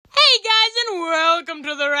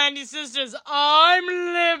Baby Sisters. I'm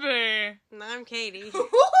Libby. And I'm Katie. It's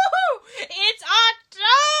October!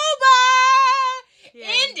 Yeah.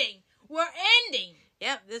 Ending. We're ending.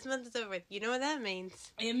 Yep, this month is over with. You know what that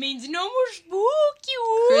means. It means no more spooky.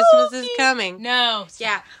 Christmas is coming. No.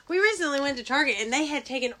 Yeah, we recently went to Target and they had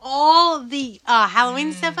taken all the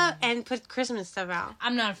Halloween stuff out and put Christmas stuff out.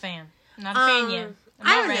 I'm not a fan. Not a fan yet.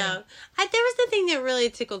 I don't know. There was the thing that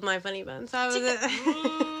really tickled my funny bone. So I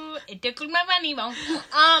was it tickled my funny bone.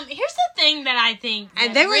 Here's the thing that I think,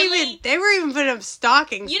 and they were even putting up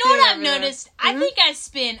stockings. You know what I've noticed?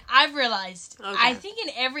 Mm-hmm. I've realized. Okay. I think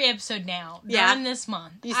in every episode now during this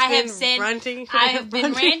month, I have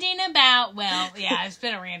been ranting about. Well, yeah, I've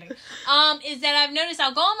been ranting. Is that I've noticed?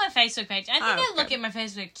 I'll go on my Facebook page. I think I look at my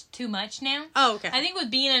Facebook too much now. Oh, okay. I think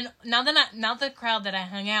with being not the crowd that I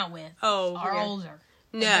hung out with are older.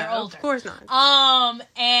 No, they're older. Of course not.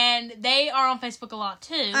 And they are on Facebook a lot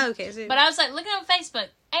too. Okay, so but I was like looking on Facebook,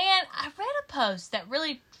 and I read a post that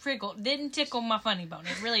really didn't tickle my funny bone.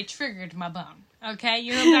 It really triggered my bone. Okay,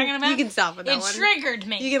 you know what I'm talking about? You can stop with that one. It triggered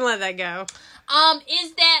me. You can let that go.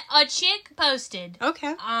 Is that a chick posted?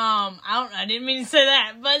 Okay. I didn't mean to say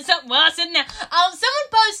that, but I said now. Someone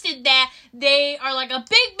posted that they are like a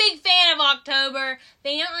big fan of October.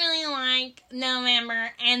 They don't really like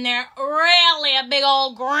November, and they're really a big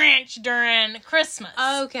old Grinch during Christmas.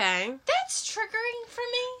 Okay. That's triggering for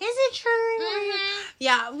me. Is it triggering for you? Mm-hmm.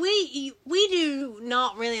 Yeah, we do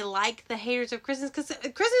not really like the haters of Christmas, because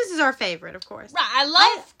Christmas is our favorite, of course. Right, I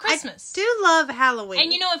love Christmas. I do love Halloween.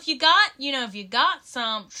 And if you got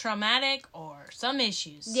some traumatic or some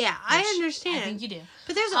issues. Yeah, I understand. I think you do.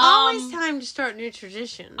 But there's always time to start new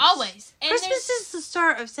traditions. Always. And Christmas is the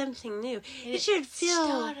start of something new. It should feel...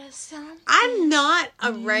 Start of something. I'm not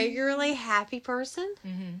a regularly happy person.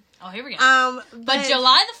 Mm-hmm. Oh, here we go. But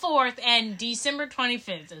July the 4th and December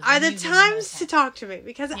 25th are the times to talk to me,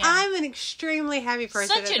 because I'm an extremely happy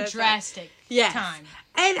person. Such a drastic time.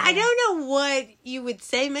 And I don't know what you would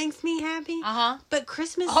say makes me happy. But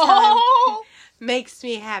Christmas time makes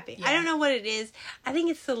me happy. Yeah. I don't know what it is. I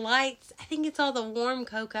think it's the lights. I think it's all the warm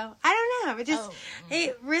cocoa. I don't know.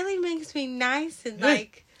 It really makes me nice and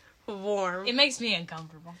warm. It makes me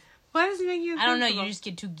uncomfortable. Why does it make you uncomfortable? I don't know. You just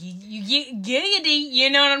get too giddy. You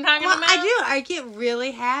know what I'm talking about? I do. I get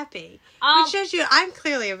really happy. Which shows you I'm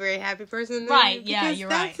clearly a very happy person. Right. Yeah, you're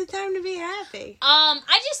right. That's the time to be happy.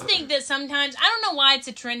 I just think that sometimes, I don't know why it's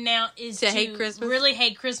a trend now, is to hate Christmas. Really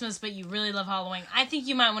hate Christmas, but you really love Halloween. I think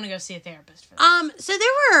you might want to go see a therapist for that. So there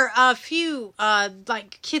were a few,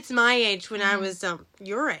 kids my age when I was,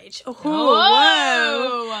 your age. Oh,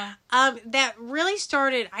 whoa. That really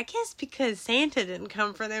started, I guess, because Santa didn't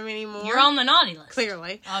come for them anymore. You're on the naughty list.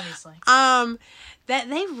 Clearly. Obviously. That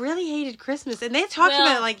they really hated Christmas. And they talked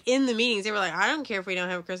about it, in the meetings. They were like, I don't care if we don't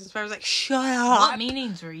have a Christmas party. I was like, shut up. What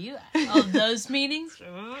meetings were you at? Oh, those meetings?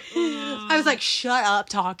 I was like, shut up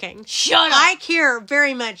talking. Shut up. I care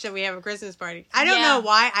very much that we have a Christmas party. I don't know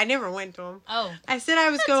why. I never went to them. Oh. I said I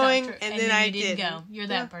was going, and then I didn't go. You're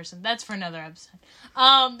that person. That's for another episode.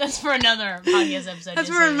 That's for another podcast episode. That's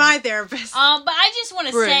for my therapist. But I just want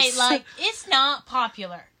to say, it's not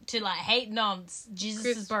popular to hating on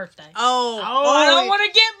Jesus' birthday. I don't want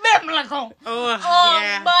to get biblical.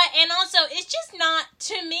 And also, it's just not,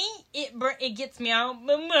 to me, it gets me all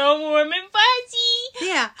warm and fuzzy.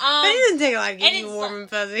 Yeah, but it doesn't take a lot to get you warm and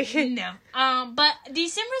fuzzy. No. But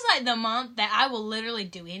December's the month that I will literally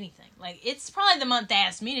do anything. It's probably the month they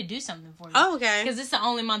ask me to do something for them. Oh, okay. Because it's the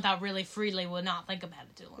only month I really freely will not think about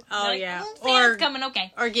it too long. Oh, yeah. Santa's coming,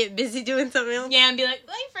 okay. Or get busy doing something else. Yeah, and be like,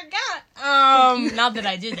 I forgot. Not that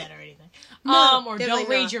I did that or anything. Or don't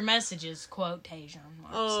read your messages, quotation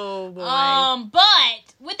marks. Oh, boy.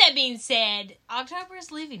 But, with that being said, October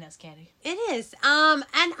is leaving us, Katie. It is. And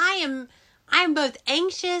I am both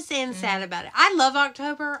anxious and sad about it. I love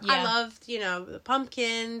October. Yeah. I love, the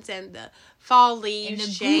pumpkins and the fall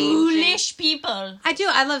leaves. And the ghoulish people. I do.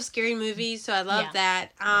 I love scary movies, so I love that.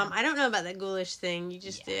 I don't know about that ghoulish thing you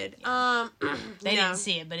just did. Yeah. They didn't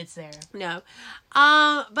see it, but it's there. No. But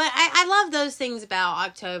I love those things about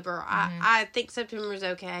October. I think September's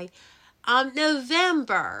okay.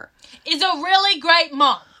 November is a really great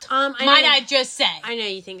month. I just say. I know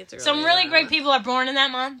you think it's a really Some really great people are born in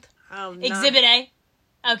that month. Exhibit A.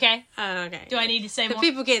 Okay. Okay. Do I need to say more? The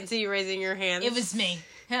people can't see you raising your hands. It was me.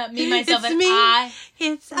 Me, myself, and me. I.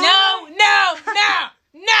 It's No.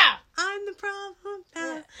 I'm the problem.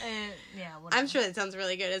 Whatever. I'm sure that sounds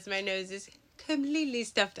really good as my nose is completely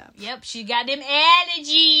stuffed up. Yep, she got them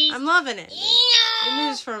allergies. I'm loving it. Yeah. It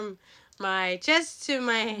moves from my chest to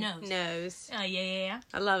my nose. Oh, yeah.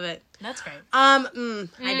 I love it. That's great. I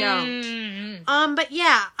don't. But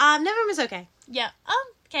yeah, November's okay. Yeah.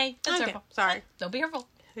 Okay, that's her fault. Sorry. Don't be her fault.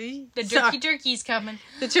 The turkey's coming.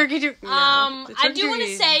 The turkey. No, I do want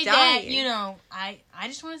to say that I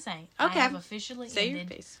just want to say I have officially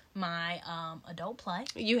ended my adult play.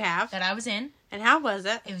 You have that I was in, and how was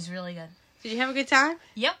it? It was really good. Did you have a good time?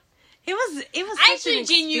 Yep. It was. I actually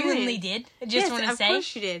genuinely did. I just want to say, of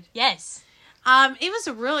course you did. Yes. It was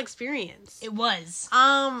a real experience. It was.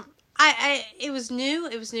 It was new.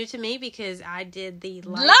 It was new to me because I did the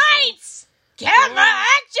lights. Camera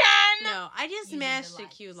action! No, I just mashed the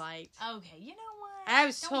cue light. Okay, you know what? I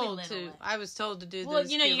was told to do. Well,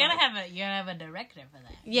 you gotta have a director for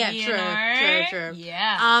that. Yeah, true.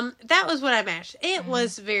 Yeah. That was what I mashed. It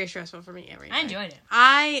was very stressful for me every day. I enjoyed it.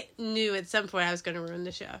 I knew at some point I was going to ruin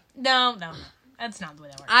the show. No, that's not the way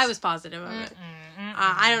that works. I was positive of it.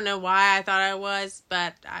 I don't know why I thought I was,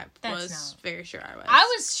 but I was very sure I was.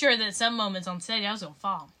 I was sure that some moments on stage I was gonna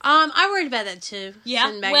fall. I worried about that too.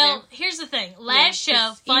 Yeah. Well, here's the thing. Last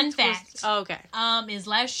show, fun fact. Okay. Is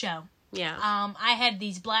last show. Yeah. I had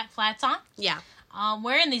these black flats on. Yeah.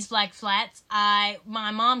 Wearing these black flats,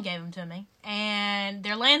 my mom gave them to me, and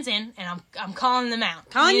they're Lands' End, and I'm calling them out.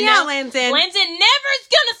 Calling you out, Lands' End. Lands' End never is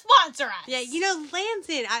gonna sponsor us. Yeah, Lands'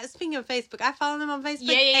 End. Speaking of Facebook, I follow them on Facebook.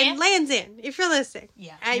 Yeah. And Lands' End, if you're listening.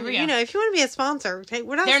 Yeah. Here we go. If you want to be a sponsor,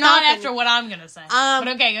 we're not. They're not after what I'm gonna say. But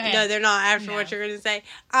okay, go ahead. No, they're not after what you're gonna say.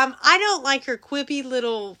 I don't like your quippy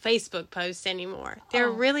little Facebook posts anymore. They're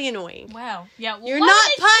really annoying. Wow. Yeah. Well, you're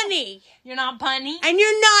not punny. You're not punny. And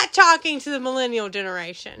you're not talking to the millennial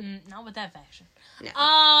generation. Not with that fashion.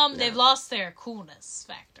 No. They've lost their coolness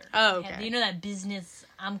factor. Oh, okay. You know that business,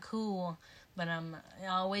 I'm cool, but I'm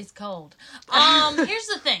always cold. Here's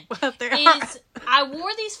the thing. Well, I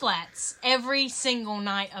wore these flats every single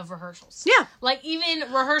night of rehearsals. Yeah. Like, even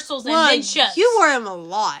rehearsals and then shows. You wore them a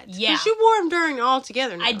lot. Yeah. Because you wore them during All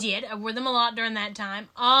Together now. I did. I wore them a lot during that time.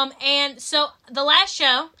 And so, the last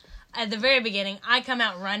show, at the very beginning, I come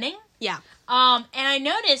out running. Yeah. And I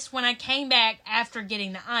noticed when I came back after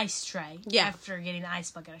getting the ice tray. Yeah. After getting the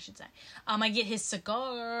ice bucket, I should say. I get his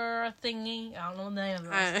cigar thingy. I don't know what the name of it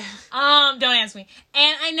was. Don't ask me.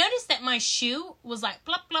 And I noticed that my shoe was like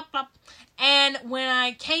plop, plop, plop. And when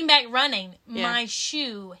I came back running, my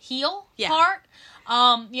shoe heel part,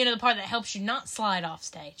 the part that helps you not slide off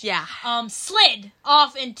stage. Yeah. Slid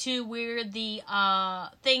off into where the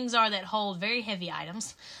things are that hold very heavy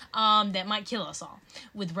items that might kill us all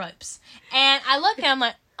with ropes. And I look and I'm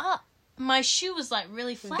like, my shoe was like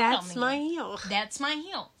really flat on me. That's my heel. That's my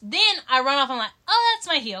heel. Then I run off and I'm like, oh, that's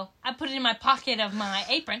my heel. I put it in my pocket of my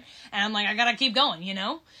apron and I'm like, I gotta keep going, And then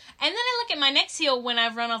I look at my next heel when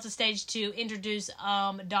I've run off the stage to introduce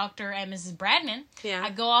Dr. and Mrs. Bradman. Yeah.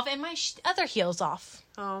 I go off and my other heel's off.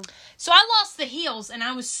 Oh. So I lost the heels and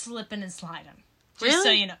I was slipping and sliding. Just really?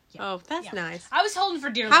 So you know. Yeah. Oh, that's nice. I was holding for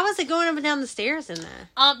dear life. How was it going up and down the stairs in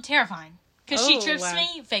that? Terrifying. Because she trips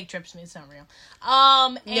me. Fake trips me. It's not real.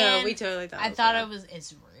 No, we totally thought it was real.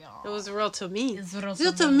 It's real. It was real to me. It's real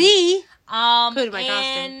to me. Put in my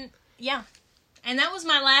costume. Yeah. And that was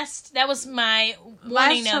my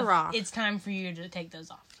warning of it's time for you to take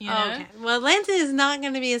those off. You know? Okay. Well, Lansing is not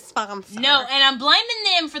going to be a sponsor. No, and I'm blaming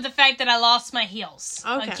them for the fact that I lost my heels.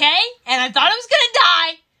 Okay? And I thought I was going to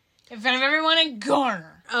die in front of everyone in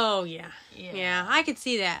Garner. Oh, yeah. Yeah, I could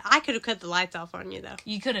see that. I could have cut the lights off on you, though.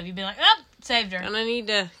 You could have. You'd be like, oh, saved her. Gonna need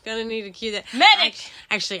to cue that. Medic!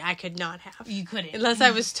 Actually, I could not have. You couldn't. Unless I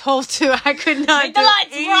was told to. I could not make the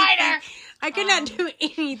lights brighter! I could not do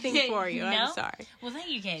anything for you. No? I'm sorry. Well, thank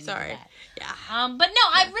you, Katie. Sorry. Yeah. But no,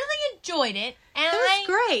 I really enjoyed it. And it was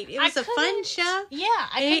great. It was a fun show. Yeah,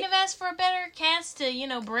 I couldn't have asked for a better cast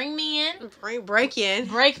to, bring me in. Break in.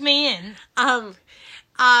 Break me in.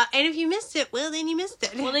 And if you missed it, well, then you missed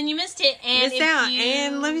it. Well, then you missed it. And missed out.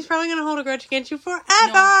 And Libby's probably going to hold a grudge against you forever. No,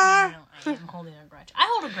 I am holding a grudge. I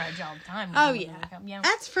hold a grudge all the time. Oh, yeah.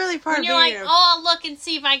 That's really part of being you're like, I'll look and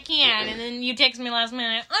see if I can. And then you text me last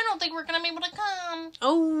minute, I don't think we're going to be able to come.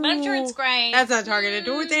 Oh. But I'm sure it's great. That's not targeted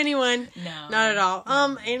towards anyone. No. Not at all.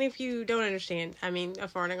 And if you don't understand, a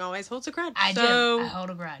farting always holds a grudge. I do. I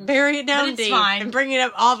hold a grudge. Bury it down deep. Fine. And bring it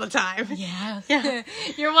up all the time. Yeah.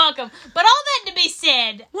 You're welcome. But all that to be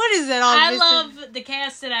said. What is that all I love the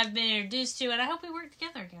cast that I've been introduced to, and I hope we work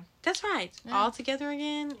together again. That's right. Yeah. All together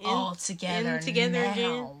again. All together again.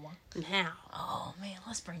 Now. Oh, man.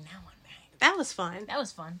 Let's bring that one back. That was fun.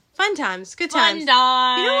 Fun times. Good times. Fun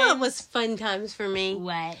times. You know what was fun times for me?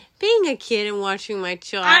 What? Being a kid and watching my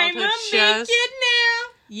childhood shows. I'm a big kid now.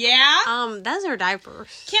 Yeah? Those are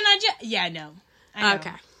diapers. Can I just... Yeah, no. I know.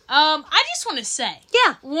 Okay. I just want to say.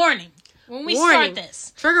 Yeah. Warning. When we start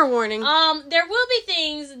this. Trigger warning. There will be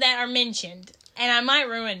things that are mentioned, and I might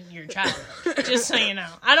ruin your childhood. Just so you know.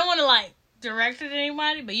 I don't want to, directed at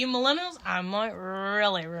anybody, but you millennials, I might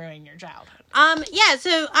really ruin your childhood. Yeah,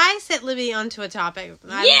 so I set Libby onto a topic.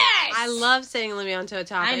 Yes! I love setting Libby onto a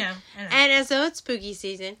topic. I know. And as though it's spooky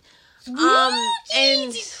season.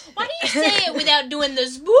 Spooky season. Why do you say it without doing the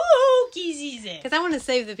spooky season? Because I want to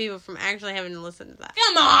save the people from actually having to listen to that.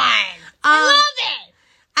 Come on! I love it!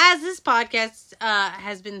 As this podcast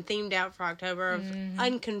has been themed out for October of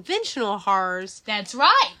unconventional horrors. That's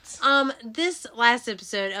right. This last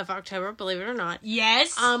episode of October, believe it or not.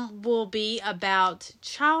 Yes. Will be about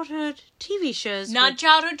childhood TV shows. Not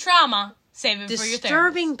childhood trauma. Save it for your therapist.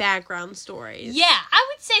 Disturbing background stories. Yeah, I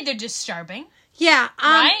would say they're disturbing. Yeah,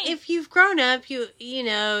 right? If you've grown up, you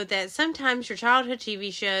know that sometimes your childhood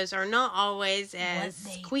TV shows are not always as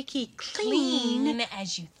squeaky clean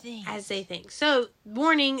as you think. As they think. So,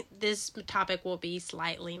 warning, this topic will be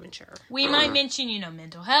slightly mature. We might mention,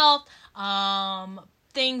 mental health,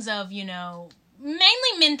 things of,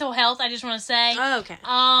 mainly mental health, I just want to say. Oh, okay.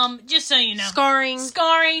 Just so you know.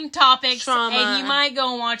 Scarring topics. Trauma. And you might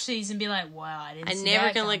go and watch these and be like, wow, I didn't see that. I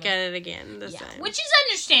never can look at it again the same. Which is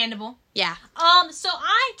understandable. Yeah. So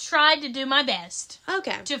I tried to do my best.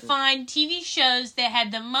 Okay. To find TV shows that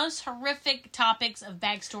had the most horrific topics of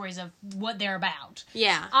backstories of what they're about.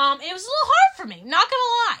 Yeah. It was a little hard for me, not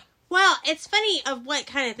gonna lie. Well, it's funny of what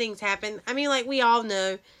kind of things happen. I mean, like, we all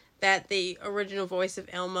know that the original voice of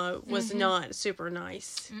Elmo was not super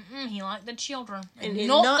nice. He liked the children. And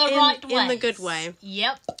not the right way. In the good way.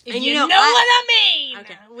 Yep. If and you know what I mean.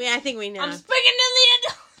 Okay. I think we know. I'm speaking to the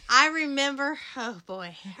adult. I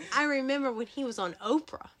remember, when he was on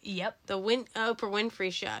Oprah. Yep. The Oprah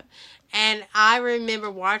Winfrey Show. And I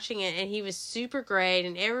remember watching it, and he was super great,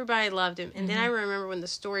 and everybody loved him. And then I remember when the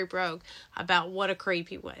story broke about what a creep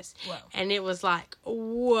he was. Whoa. And it was like,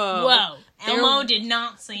 whoa. Elmo did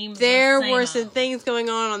not seem There were some things going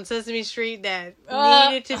on Sesame Street that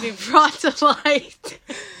needed to be brought to light.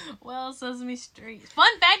 Well, Sesame Street.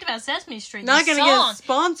 Fun fact about Sesame Street. Not going to get a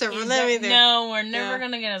sponsor from them either. No, we're never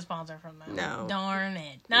going to get a sponsor from them. No. Darn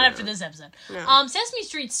it. Not after this episode. No. Sesame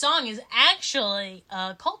Street's song is actually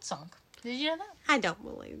a cult song. Did you know that? I don't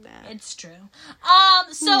believe that. It's true. That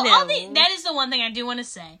is the one thing I do want to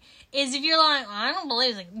say, is if you're like, I don't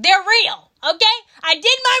believe it, they're real, okay? I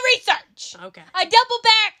did my research. Okay. I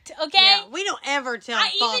double-backed, okay? Yeah, we don't ever tell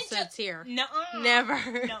falsehoods here. No. Never.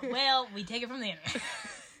 No, well, we take it from the internet.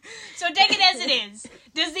 So take it as it is.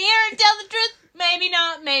 Does the internet tell the truth? Maybe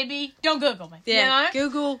not, maybe. Don't Google me. Yeah,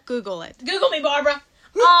 Google it. Google me, Barbara.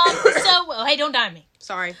 Hey, don't die me.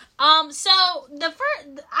 Sorry. So the first,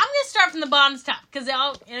 I'm gonna start from the bottom to top because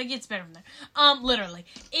it gets better from there. Literally,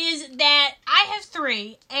 is that I have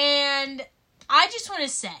 3, and I just want to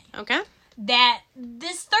say, that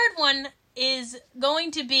this third one is going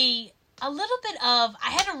to be a little bit of.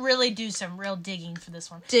 I had to really do some real digging for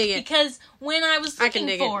this one. Dig it. Because when I was looking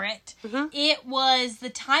for it, it was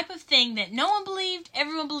the type of thing that no one believed,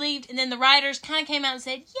 everyone believed, and then the writers kind of came out and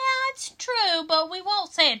said, yeah, it's true, but we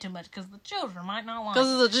won't say it too much because the children might not like it.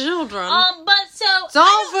 Because of the children. It's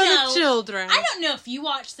all for the children. I don't know if you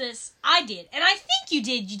watched this. I did. And I think you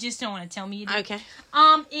did. You just don't want to tell me you did. Okay.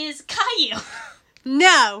 Is Caillou.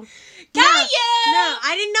 No. Caillou! No,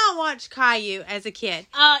 I did not watch Caillou as a kid.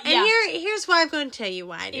 And here's why I'm going to tell you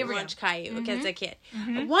why I didn't watch Caillou as a kid.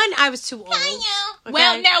 One, I was too old. Caillou. Okay?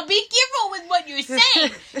 Well, now be careful with what you're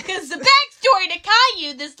saying. Because the backstory to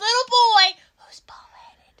Caillou, this little boy who's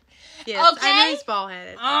bald-headed. Yes, I know he's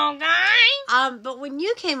bald-headed. Okay. But when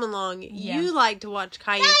you came along, you liked to watch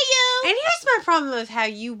Caillou. And here's my problem with how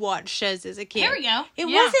you watch shows as a kid. Here we go. It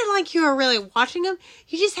wasn't like you were really watching them.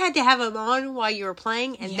 You just had to have them on while you were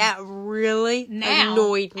playing, and that really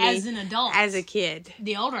annoyed me as an adult, as a kid.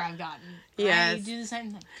 The older I've gotten, I do the same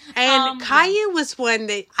thing. And Caillou was one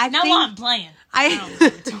that I think... Now I'm playing. I don't play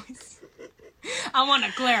the toys. I want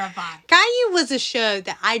to clarify. Caillou was a show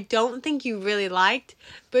that I don't think you really liked,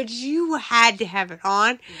 but you had to have it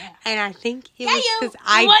on. Yeah. And I think it was because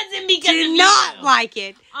I did not like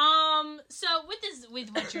it. So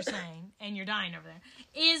with what you're saying, and you're dying over there,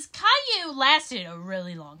 is Caillou lasted a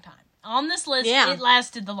really long time. On this list, it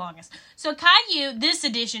lasted the longest. So Caillou, this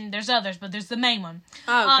edition, there's others, but there's the main one.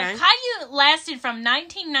 Oh, okay. Caillou lasted from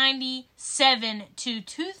 1997 to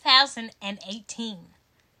 2018.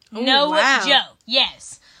 No joke.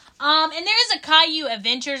 Yes. And there's a Caillou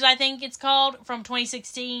Adventures, I think it's called, from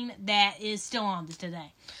 2016 that is still on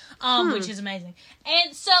today. Which is amazing.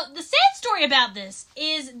 And so the sad story about this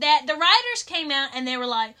is that the writers came out and they were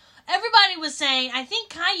like, everybody was saying, I think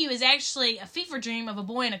Caillou is actually a fever dream of a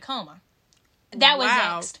boy in a coma. That was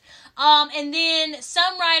next. And then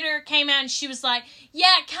some writer came out and she was like,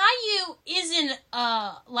 yeah, Caillou is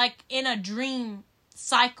in a dream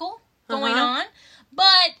cycle. going on, but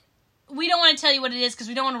we don't want to tell you what it is because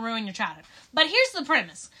we don't want to ruin your childhood. But here's the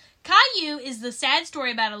premise. Caillou is the sad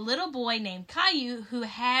story about a little boy named Caillou who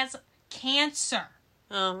has cancer.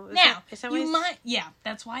 Oh, is that you might... Yeah,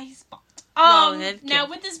 that's why he's bald. Now,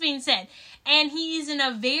 with this being said, and he is in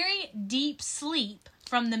a very deep sleep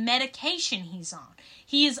from the medication he's on.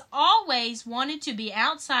 He has always wanted to be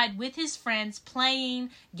outside with his friends, playing,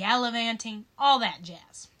 gallivanting, all that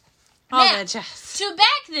jazz. To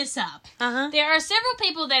back this up, there are several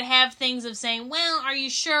people that have things of saying, well, are you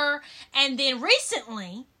sure? And then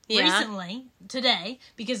recently, today,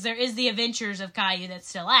 because there is the Adventures of Caillou that's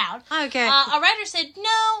still out, a writer said,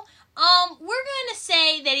 no, we're going to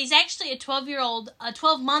say that he's actually a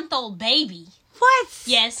 12-month-old baby. What?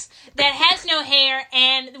 Yes, that has no hair,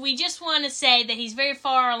 and we just want to say that he's very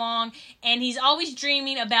far along, and he's always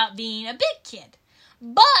dreaming about being a big kid.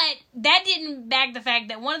 But that didn't bag the fact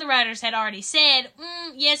that one of the writers had already said,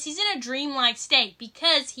 yes, he's in a dreamlike state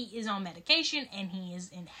because he is on medication and he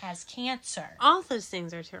has cancer. All those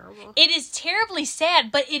things are terrible. It is terribly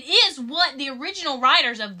sad, but it is what the original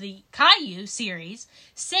writers of the Caillou series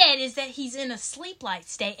said, is that he's in a sleep-like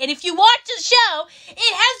state. And if you watch the show, it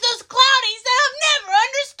has those cloudies that I've never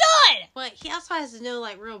understood. Well, he also has no,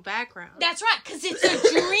 real background. That's right, because it's a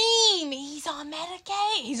dream. He's on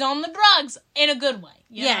medication. He's on the drugs in a good way.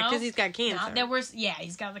 Yeah, because he's got cancer.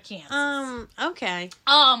 He's got the cancer. Okay.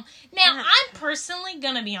 Now, I'm personally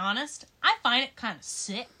going to be honest. I find it kind of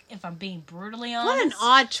sick, if I'm being brutally honest. What an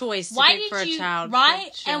odd choice to pick for a child. Right?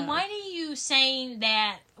 And why did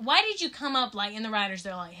you come up, in the writers,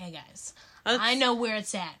 they're like, hey, guys, I know where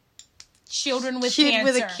it's at. Children with cancer. Kid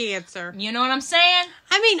with a cancer. You know what I'm saying?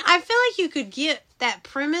 I mean, I feel like you could get that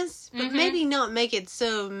premise, but maybe not make it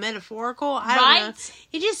so metaphorical. I don't know.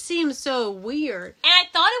 It just seems so weird. And I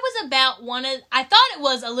thought it was about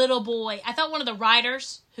a little boy. I thought one of the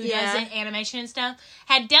writers who does it, animation and stuff,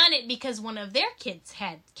 had done it because one of their kids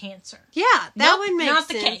had cancer. Yeah, that would make sense. Not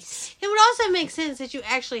the case. It would also make sense that you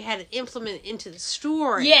actually had to implement into the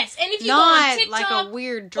story. Yes, and if you go on TikTok, like a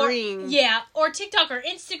weird dream. Or TikTok or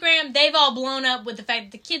Instagram, they've all blown up with the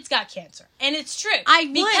fact that the kid's got cancer. And it's true.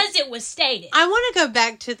 Because it was stated. I want to go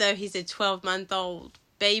back to, though, he's a 12-month-old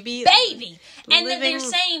baby. And that they're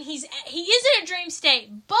saying he is in a dream state,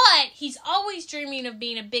 but he's always dreaming of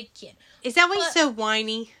being a big kid. Is that why he's so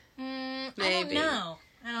whiny? Maybe. I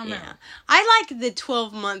don't know. I like the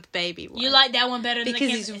 12-month baby one. You like that one better than the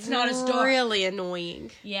kid? Because he's not as dark. Really annoying.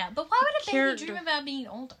 Yeah, but why would a baby dream about being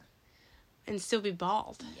older? And still be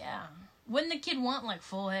bald. Yeah. Wouldn't the kid want,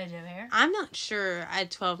 full head of hair? I'm not sure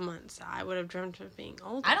at 12 months I would have dreamt of being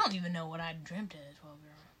older. I don't even know what I dreamt at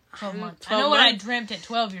 12 months. I know what I dreamt at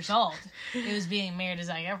 12 years old. It was being married as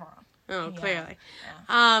Zac Efron. Oh, clearly.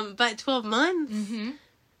 Yeah. But 12 months?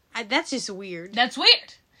 That's just weird. That's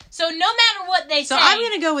weird. So no matter what they say... So I'm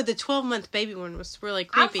going to go with the 12-month baby one was really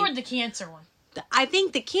creepy. I'm for the cancer one. I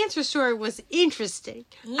think the cancer story was interesting.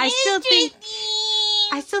 I still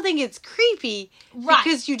think it's creepy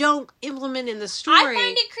because you don't implement in the story. I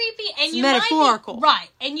find it creepy, and it's metaphorical.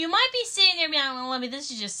 And you might be sitting there being like, "Libby,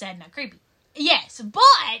 this is just sad, not creepy." Yes,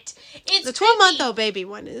 but it's the 12-month-old baby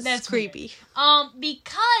one is creepy. Weird.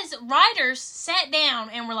 Because writers sat down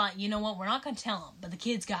and were like, you know what, we're not going to tell him, but the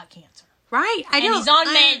kid's got cancer. Right, he's on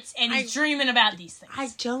meds, and he's dreaming about these things. I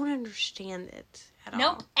don't understand it.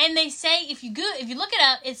 Nope. And they say, if you look it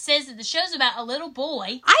up, it says that the show's about a little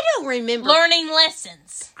boy. I don't remember. Learning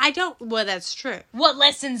lessons. Well, that's true. What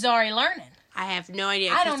lessons are he learning? I have no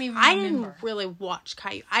idea. I don't even remember. I didn't really watch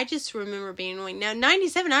Caillou. I just remember being annoying. Now,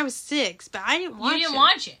 97, I was 6, but I didn't watch it. You didn't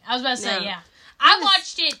watch it? I was about to say, yeah. I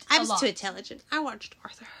watched it I was too intelligent. I watched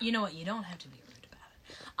Arthur. You know what? You don't have to be rude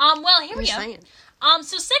about it. Well, here we go. Saying.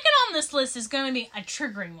 So second on this list is going to be a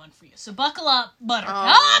triggering one for you. So buckle up,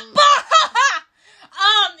 Buttercup.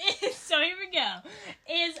 So here we go.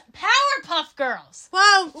 Is Powerpuff Girls. Whoa!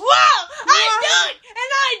 I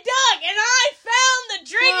dug, and I found the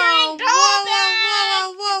triggering topic.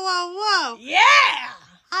 Whoa! Yeah!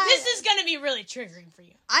 This is going to be really triggering for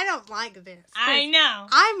you. I don't like this. I know.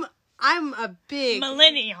 I'm a big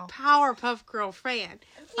millennial Powerpuff Girl fan.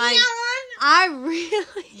 I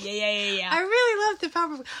really... Yeah. I really love the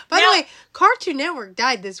Powerpuff Girls. By the way, Cartoon Network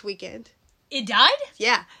died this weekend. It died?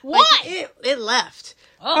 Yeah. Why? It left.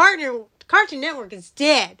 Oh. Cartoon Network is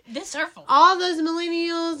dead. This is awful. All those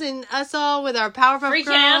millennials and us all with our Powerpuff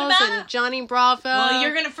Girls and Johnny Bravo. Well,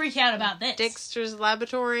 you're going to freak out about this. Dexter's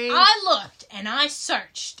Laboratory. I looked and I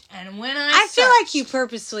searched And when I feel like you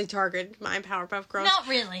purposely targeted my Powerpuff Girls. Not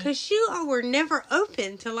really. Because you were never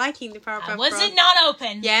open to liking the Powerpuff Girls. Was it not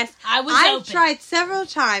open? Yes. I was open. I tried several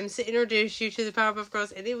times to introduce you to the Powerpuff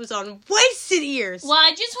Girls, and it was on wasted ears. Well,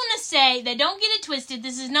 I just want to say that don't get it twisted.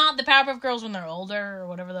 This is not the Powerpuff Girls when they're older or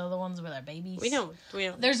whatever the other ones where they're babies. We don't.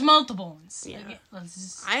 There's multiple ones. Yeah. Okay,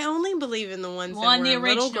 I only believe in the ones that were the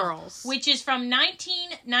original, little girls. Which is from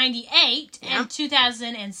 1998 and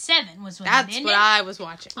 2007 was when it ended. That's what I was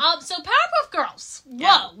watching. So Powerpuff Girls.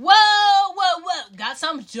 Whoa. Got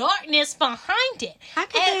some darkness behind it. How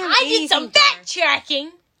could they have did some fact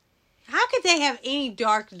checking. How could they have any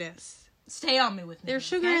darkness? Stay on me with me. They're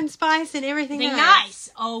sugar and spice and everything They're nice.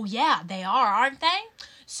 Oh, yeah, they are, aren't they?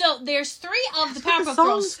 So there's 3 of the Powerpuff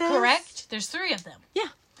Girls, correct? There's 3 of them. Yeah.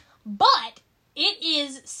 But it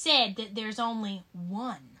is said that there's only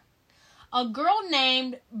one. A girl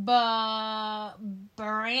named Brand,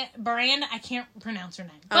 I can't pronounce her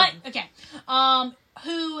name. But, okay.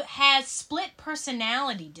 Who has split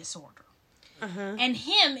personality disorder. Uh-huh. And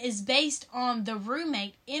him is based on the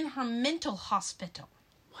roommate in her mental hospital.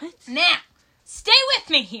 What? Now, stay with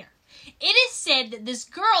me here. It is said that this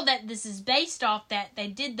girl that this is based off, that they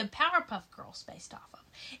did the Powerpuff Girls based off of,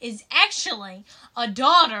 is actually a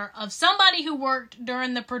daughter of somebody who worked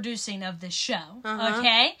during the producing of this show,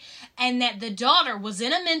 okay? And that the daughter was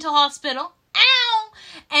in a mental hospital,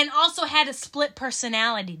 and also had a split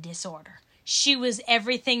personality disorder. She was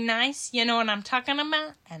everything nice, you know what I'm talking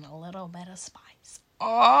about? And a little bit of spice.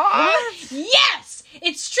 Oh, yes,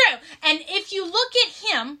 it's true. And if you look at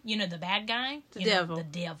him, you know, the bad guy? The devil. The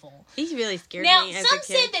devil. He's really scared now, me as a kid. Now, some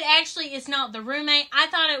said that actually it's not the roommate. I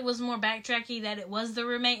thought it was more backtracky that it was the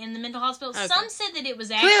roommate in the mental hospital. Okay. Some said that it was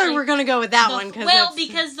actually... Clearly we're going to go with that one.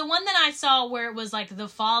 Because the one that I saw where it was like the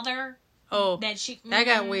father... Oh, that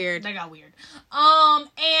got weird. That got weird.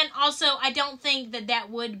 And also, I don't think that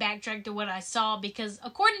would backtrack to what I saw, because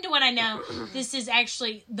according to what I know, this is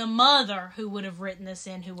actually the mother who would have written this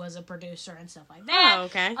in, who was a producer and stuff like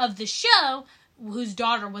that of the show, whose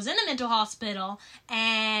daughter was in a mental hospital,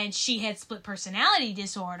 and she had split personality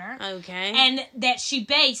disorder. Okay. And that she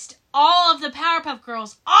based all of the Powerpuff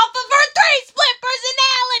Girls off of her 3 split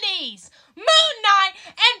personalities! Moon Knight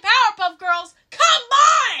and Powerpuff Girls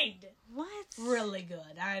combined! What? Really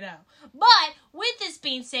good, I know. But, with this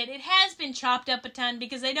being said, it has been chopped up a ton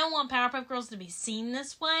because they don't want Powerpuff Girls to be seen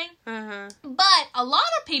this way. But, a lot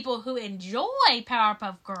of people who enjoy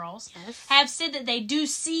Powerpuff Girls have said that they do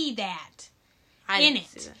see that in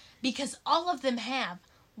it. Because all of them have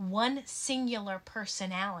one singular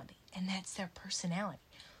personality, and that's their personality.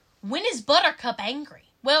 When is Buttercup angry?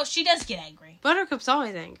 Well, she does get angry. Buttercup's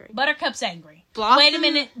always angry. Buttercup's angry. Blossom? Wait a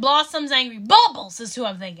minute. Blossom's angry. Bubbles is who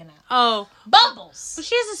I'm thinking of. Oh. Bubbles. Well,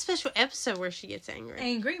 she has a special episode where she gets angry.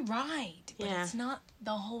 Angry? Right. But it's not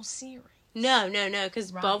the whole series. No,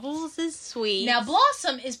 because Bubbles is sweet. Now,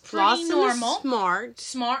 Blossom is pretty normal. Is smart.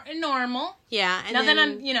 Smart and normal. Yeah. And now then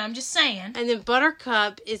I'm just saying. And then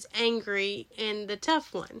Buttercup is angry and the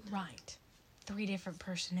tough one. Right. 3 different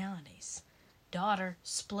personalities. Daughter,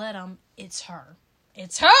 split them. It's her.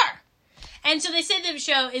 It's her! And so they said the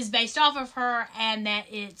show is based off of her, and that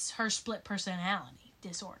it's her split personality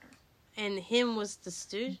disorder. And him was the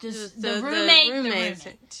student? The roommate. The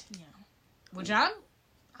roommate. Yeah. Which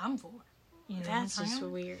I'm for. You know, that's just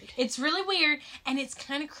weird. It's really weird, and it's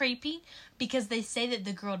kind of creepy, because they say that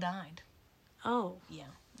the girl died. Oh. Yeah.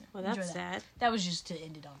 Well, that's sad. That was just to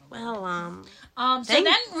end it on a well, so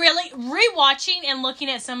then really rewatching and looking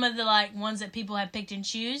at some of the ones that people have picked and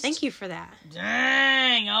choose. Thank you for that.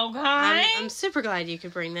 Dang, okay. I'm super glad you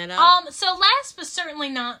could bring that up. So last but certainly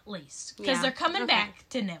not least, because they're coming back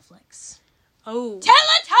to Netflix. Oh.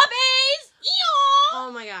 Teletubbies! Eeyore!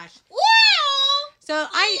 Oh my gosh. Wow! So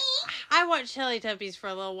I watched Teletubbies for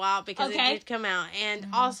a little while because it did come out, and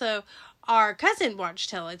also our cousin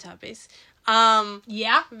watched Teletubbies.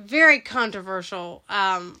 Very controversial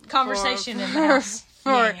conversation in the house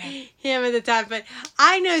for him at the time, but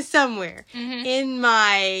I know somewhere in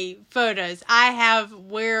my photos I have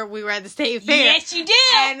where we were at the state fair. Yes, you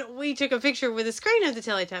did, and we took a picture with a screen of the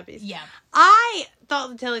Teletubbies. Yeah, I thought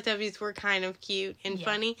the Teletubbies were kind of cute and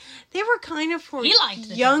funny. They were kind of for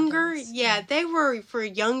younger. Yeah, they were for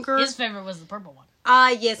younger. His favorite was the purple one.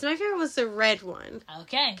 Yes, my favorite was the red one.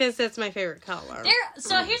 Okay. Because that's my favorite color.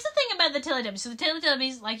 So here's the thing about the Teletubbies. So the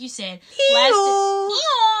Teletubbies, like you said, lasted...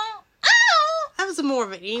 Eeyore! That was more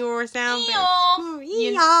of an Eeyore sound. Eeyore!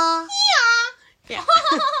 Eeyore! Yeah.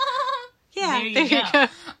 Yeah, there you go.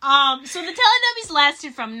 So the Teletubbies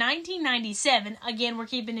lasted from 1997, again, we're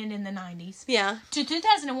keeping it in the 90s. Yeah. To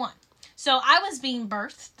 2001. So I was being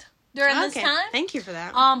birthed during this time. Thank you for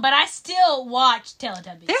that. But I still watch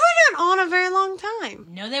Teletubbies. They were not on a very long time.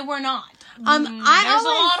 No, they were not. There's a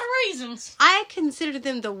lot of reasons. I considered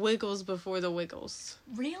them the Wiggles before the Wiggles.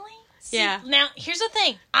 Really? See, yeah. Now, here's the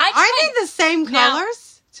thing. Are they the same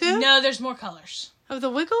colors, too? No, there's more colors. Of the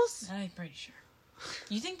Wiggles? I'm pretty sure.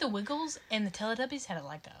 You think the Wiggles and the Teletubbies had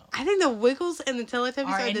I think the Wiggles and the Teletubbies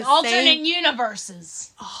are in the alternate same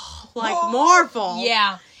universes. Oh, like Marvel.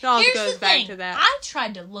 Yeah. It all goes back to that. I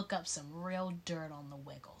tried to look up some real dirt on the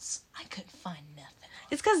Wiggles. I couldn't find nothing.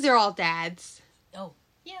 It's because they're all dads. Oh,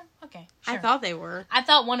 yeah, okay. Sure. I thought they were. I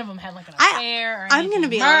thought one of them had like an affair or I'm going to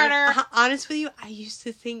be murder. honest with you. I used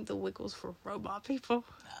to think the Wiggles were robot people.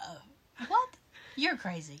 What? You're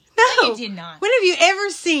crazy. No, you did not. When have you ever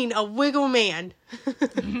seen a Wiggle man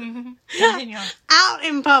out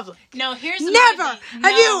in public? No, here's the never.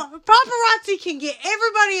 Have you? Paparazzi can get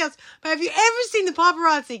everybody else, but have you ever seen the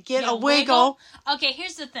paparazzi get a wiggle? Okay,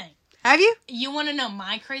 here's the thing. Have you? You want to know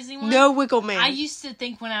my crazy one? No Wiggle man. I used to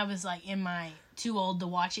think when I was like in my too old to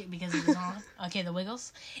watch it because it was on. Okay, the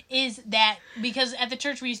Wiggles is that because at the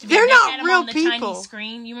church we used to be. They're not had real on the people. Tiny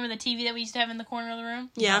screen. You remember the TV that we used to have in the corner of the room?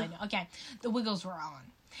 Yeah. Okay, the Wiggles were on,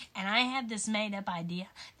 and I had this made up idea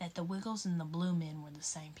that the Wiggles and the Blue Men were the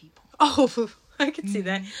same people. Oh, I could see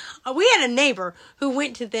that. We had a neighbor who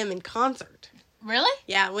went to them in concert. Really?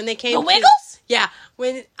 Yeah, when they came. The Wiggles? Yeah,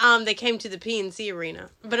 when they came to the PNC Arena,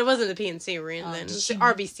 but it wasn't the PNC Arena then. It was the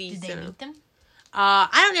RBC Did Center. they meet them? I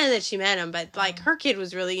don't know that she met him, but like her kid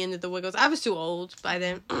was really into the Wiggles. I was too old by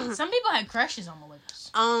then. Some people had crushes on the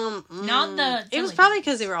Wiggles. Not the. It was probably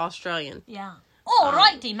because they were Australian. Yeah. All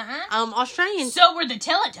righty, man. Australian. So were the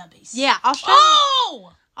Teletubbies. Yeah, Australian.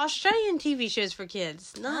 Oh! Australian TV shows for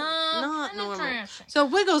kids, not normal. So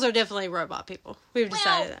Wiggles are definitely robot people. We've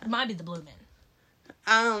decided that. Might be the Blue Men.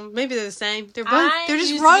 Maybe they're the same. They're both. They're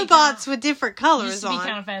just robots with different colors on. Used to be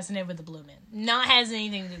kind of fascinated with the Blue Men. Not has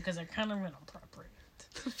anything to do because they're kind of inappropriate.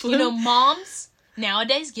 You know, moms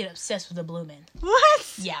nowadays get obsessed with the Blue Men.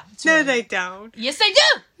 What? Yeah. No, really they don't. Yes, they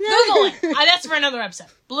do. Google it. That's for another episode.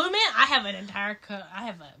 Blue Men. I have an entire. I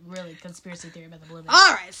have a really conspiracy theory about the Blue Men.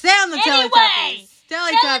 All right, stay on the Teletubbies.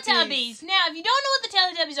 Teletubbies. Now, if you don't know what the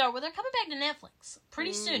Teletubbies are, well, they're coming back to Netflix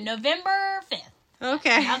pretty soon, November 5th.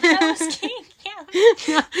 Okay. Not that I was kidding.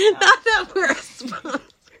 Yeah. Not that we're a sponsor.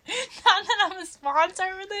 Not that I'm a sponsor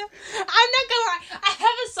for them. I'm not gonna lie. I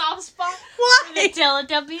have a soft spot for the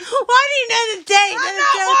Teletubbies. Why do you know the date? I'm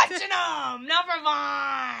not watching them. Not for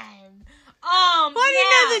fun. Why do you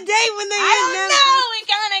know the date when they? I don't know. It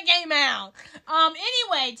kind of came out.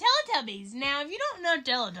 Anyway, Teletubbies. Now, if you don't know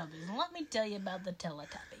Teletubbies, let me tell you about the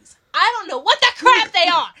Teletubbies. I don't know what the crap they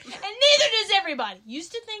are, and neither does everybody.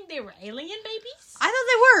 Used to think they were alien babies. I thought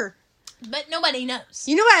they were. But nobody knows.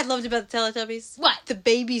 You know what I loved about the Teletubbies? What? The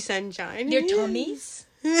baby sunshine. Their tummies?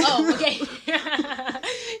 Oh, okay. Yours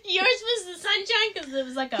was the sunshine because it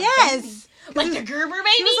was like a baby. Like the Gerber baby?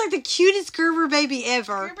 It was like the cutest Gerber baby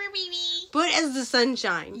ever. Gerber baby. But as the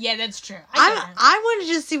sunshine. Yeah, that's true. I want to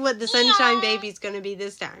just see what the sunshine baby's going to be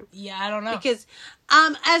this time. Yeah, I don't know. Because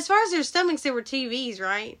as far as their stomachs, they were TVs,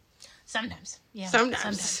 right? Sometimes. Yeah.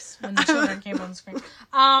 Sometimes. When the children came on the screen.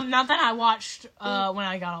 Not that I watched when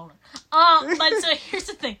I got older. But so here's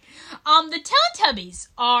the thing. The Teletubbies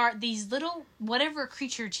are these little whatever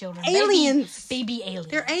creature children. Aliens. Baby aliens.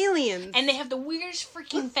 They're aliens. And they have the weirdest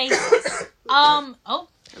freaking faces. I'm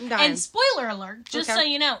dying. And spoiler alert, just so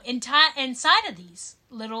you know, inside of these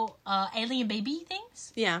little alien baby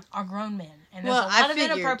things are grown men. And there's a lot of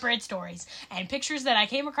inappropriate stories and pictures that I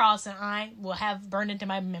came across and I will have burned into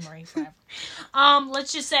my memory forever.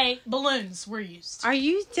 Let's just say balloons were used. Are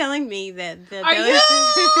you telling me that Are you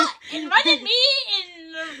invited me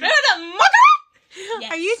in the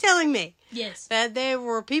Yes. Are you telling me yes that there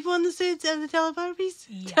were people in the suits of the Teletubbies?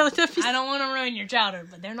 Yeah. Teletubbies? I don't want to ruin your childhood,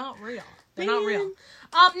 but they're not real. They're not real.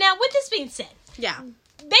 Now, with this being said,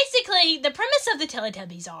 basically, the premise of the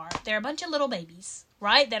Teletubbies are they're a bunch of little babies,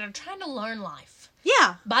 right, that are trying to learn life.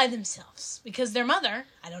 Yeah. By themselves. Because their mother,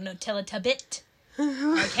 I don't know, Teletubit.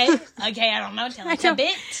 Okay, I don't know,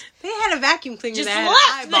 Teletubit. They had a vacuum cleaner just that left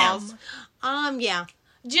had eyeballs. Them. Yeah.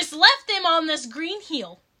 Just left them on this green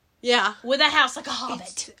hill. Yeah. With a house like a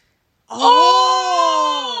hobbit.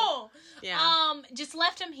 Oh! Yeah. Just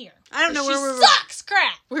left them here. I don't know where we were. Sucks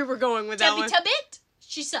crap. We were going with that one. Teletubit,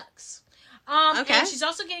 she sucks. Okay. And she's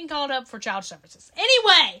also getting called up for child services.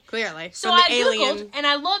 Anyway. Clearly. So I Googled and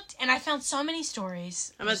I looked and I found so many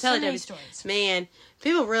stories. About Teletubbies. Man,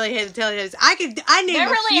 people really hate the Teletubbies. I name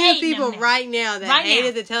a few people right now that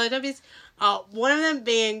hated the Teletubbies. One of them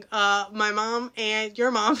being my mom and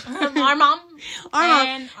your mom. Our mom.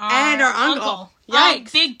 And our uncle.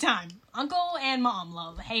 Yikes. Big time. Uncle and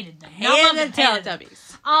Mom hated them. Hated the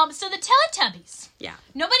Teletubbies. So the Teletubbies. Yeah.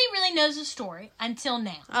 Nobody really knows the story until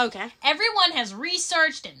now. Okay. Everyone has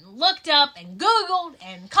researched and looked up and Googled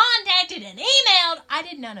and contacted and emailed. I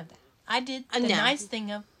did none of that. I did the nice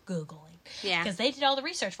thing of Googling. Yeah. Because they did all the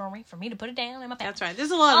research for me to put it down in my paper. That's right.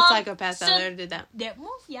 There's a lot of psychopaths out there who did that.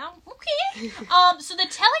 Well, yeah, okay. So the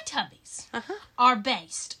Teletubbies are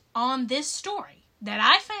based on this story that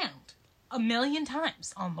I found 1,000,000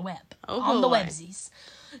 times on the web. On the websies.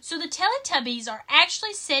 So the Teletubbies are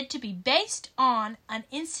actually said to be based on an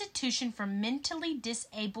institution for mentally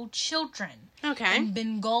disabled children. Okay. In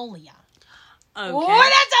Bengalia. Okay. Oh,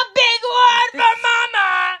 that's a big word for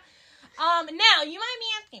mama! Now, you might be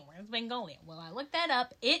asking, where's Bengalia? Well, I looked that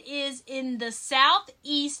up. It is in the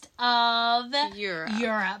southeast of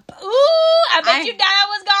Europe. Ooh, I bet you thought I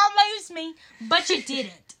was gonna lose me. But you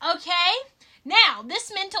didn't, okay? Now,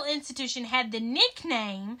 this mental institution had the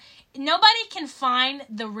nickname. Nobody can find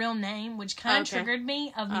the real name, which kind of triggered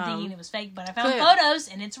me of me thinking it was fake. But I found photos,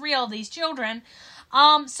 and it's real, these children.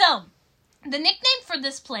 So, the nickname for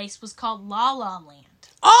this place was called La La Land.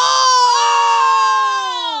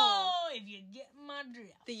 If you get my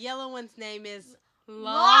drift. The yellow one's name is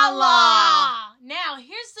Lala. Now,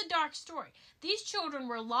 here's the dark story. These children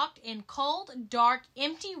were locked in cold, dark,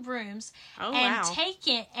 empty rooms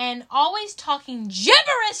taken and always talking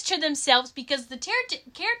gibberish to themselves because the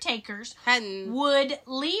caretakers would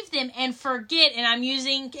leave them and forget, and I'm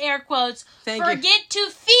using air quotes, forget to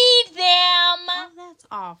feed them. Oh, that's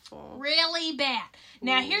awful. Really bad.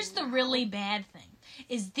 Now, here's the really bad thing.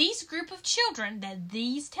 Is these group of children that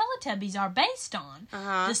these Teletubbies are based on,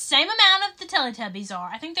 the same amount of the Teletubbies are.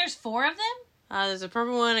 I think there's 4 of them. There's a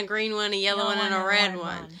purple one, a green one, a yellow one, and a red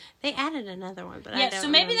one. They added another one, but I don't so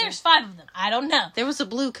maybe remember. There's 5 of them. I don't know. There was a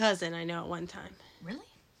blue cousin I know at one time. Really?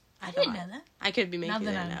 I didn't know that. I could be making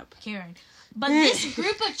that up. Caring. But this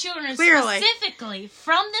group of children specifically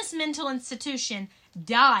from this mental institution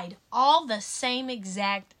died all the same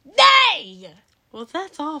exact day. Well,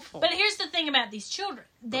 that's awful. But here's the thing about these children.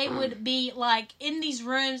 They would be, like, in these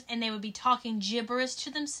rooms, and they would be talking gibberish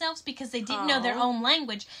to themselves because they didn't know their own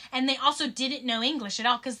language, and they also didn't know English at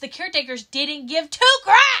all because the caretakers didn't give 2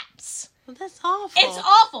 craps. Well, that's awful. It's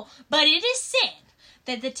awful. But it is said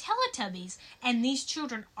that the Teletubbies and these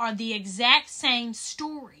children are the exact same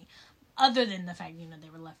story. Other than the fact, they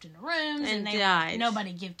were left in the rooms and they died.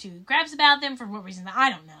 Nobody gave 2 craps about them for what reason,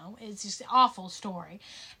 I don't know. It's just an awful story.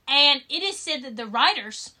 And it is said that the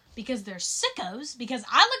writers, because they're sickos, because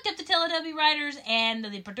I looked up the Teletubby writers and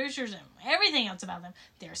the producers and everything else about them,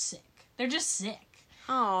 they're sick. They're just sick.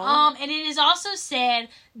 Aww. And it is also said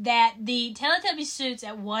that the Teletubby suits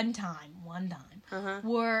at one time,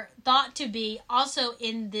 were thought to be also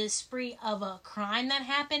in the spree of a crime that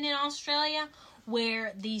happened in Australia,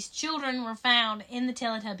 where these children were found in the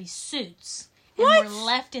Teletubby suits and were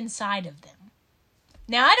left inside of them.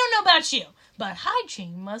 Now, I don't know about you, but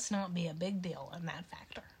hygiene must not be a big deal in that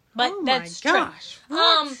factor. But that's true.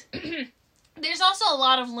 There's also a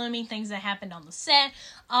lot of looming things that happened on the set.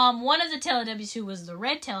 One of the Teletubbies, who was the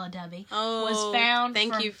red Teletubby, was found...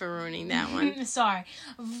 Thank you for ruining that one. Sorry.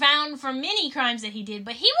 Found for many crimes that he did,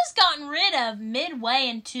 but he was gotten rid of midway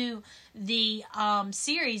into the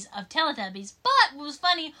series of Teletubbies. But what was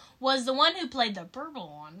funny was the one who played the purple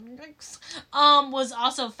one was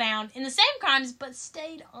also found in the same crimes, but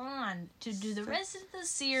stayed on to do the rest of the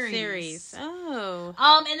series. Oh.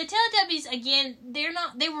 And the Teletubbies, again,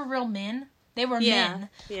 they were real men. They were men.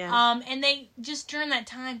 Yeah. And they just, during that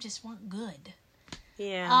time, just weren't good.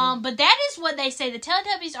 Yeah. But that is what they say. The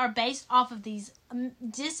Teletubbies are based off of these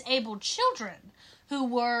disabled children who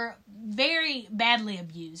were very badly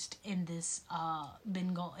abused in this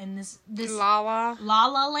Bengal, in this La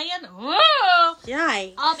La Land. Whoa!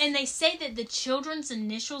 Yikes. And they say that the children's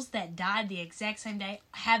initials that died the exact same day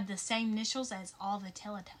have the same initials as all the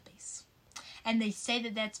Teletubbies. And they say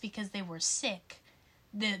that that's because they were sick,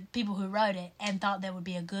 the people who wrote it, and thought that would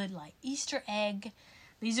be a good, Easter egg.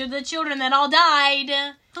 These are the children that all died.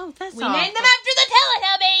 Oh, that's we awful. named them after the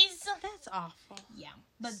Teletubbies. That's awful. Yeah,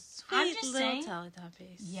 but sweet I'm just little saying,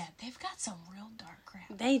 Teletubbies. Yeah, they've got some real dark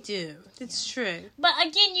crap. They do. It's true. But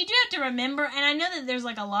again, you do have to remember, and I know that there's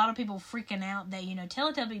a lot of people freaking out that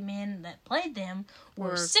Teletubby men that played them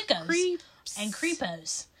were sickos and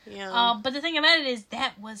creepos. Yeah. But the thing about it is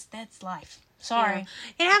that's life. Sorry.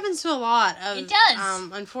 Yeah. It happens to a lot of it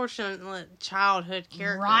does. Unfortunate childhood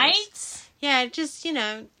characters. Right? Yeah, just,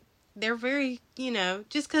 they're very,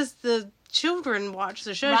 just because the children watch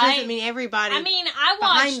the show doesn't mean everybody I watched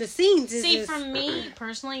behind the scenes is for me,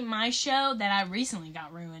 personally, my show that I recently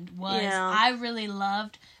got ruined was I really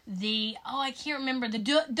loved I can't remember, the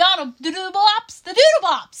Doodle-Bops. The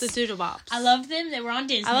Doodle-Bops. The Doodle-Bops. I loved them. They were on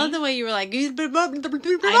Disney. I love the way you were like,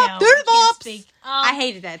 Doodle-Bops. I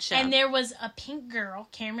hated that show. And there was a pink girl,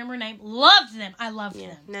 can't remember her name, loved them. I loved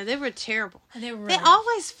them. No, they were terrible. They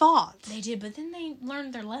always fought. They did, but then they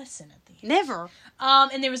learned their lesson at the end. Never.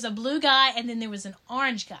 And there was a blue guy, and then there was an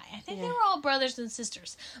orange guy. I think they were all brothers and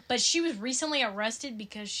sisters. But she was recently arrested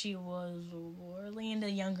because she was really into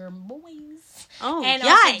younger boys. Oh, and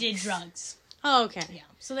yikes. also did drugs. Oh, okay. Yeah.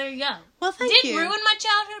 So there you go. Well, thank you. Didn't ruin my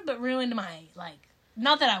childhood, but ruined my,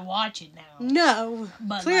 not that I watch it now. No.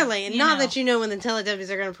 But clearly. And not that you know when the Teletubbies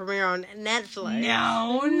are going to premiere on Netflix.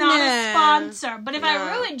 No, not a sponsor. But if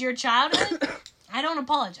I ruined your childhood, I don't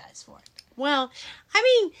apologize for it. Well, I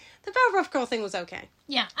mean, the Powerpuff Girl thing was okay.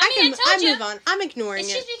 Yeah. I move on. I'm ignoring it.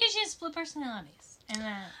 It's just because she has split personalities. And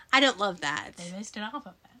I don't love that. They based it off of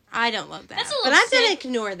that. I don't love that. That's a little But I'm going to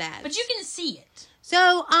ignore that. But you can see it.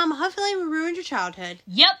 So, hopefully we ruined your childhood.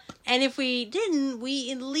 Yep. And if we didn't,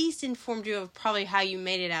 we at least informed you of probably how you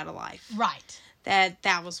made it out of life. Right.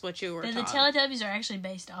 That was what you were taught. The Teletubbies are actually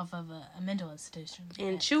based off of a mental institution.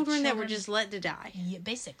 And children that were just let to die. Yeah,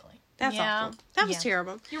 basically. That's awful. That was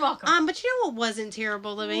terrible. You're welcome. But you know what wasn't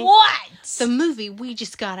terrible, Libby? What? The movie we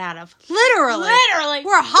just got out of. Literally.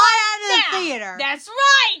 We're hot out of the theater. That's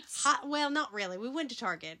right. Well, not really. We went to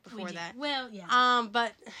Target before that. Well, yeah.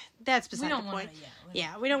 But that's beside the point.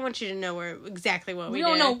 We don't want you to know exactly what we did. We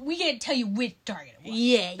don't know. We can't tell you which Target it was.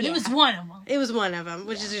 Yeah, But it was one of them. It was one of them,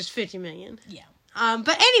 which is just $50 million. Yeah.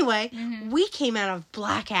 But anyway, we came out of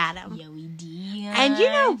Black Adam. Yeah, we did. And you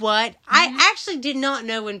know what? I actually did not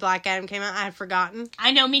know when Black Adam came out. I had forgotten.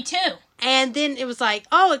 I know, me too. And then it was like,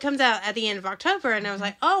 it comes out at the end of October. And I was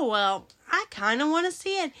like, oh, well, I kind of want to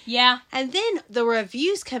see it. Yeah. And then the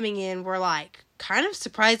reviews coming in were like, kind of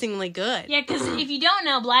surprisingly good. Yeah, because if you don't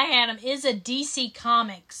know, Black Adam is a DC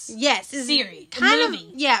Comics series.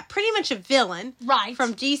 Movie. Pretty much a villain. Right.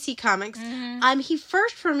 From DC Comics. He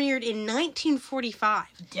first premiered in 1945.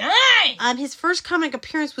 Dang! His first comic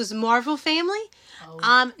appearance was Marvel Family.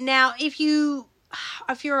 Oh. Now, if you're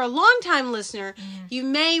a longtime listener, you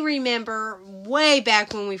may remember way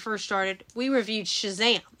back when we first started, we reviewed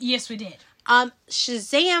Shazam. Yes, we did.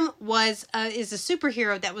 Shazam is a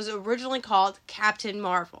superhero that was originally called Captain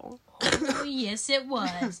Marvel. Oh, yes, it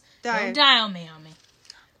was. Don't die on me.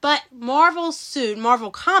 But Marvel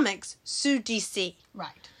Comics sued DC. Right.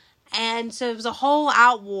 And so it was a whole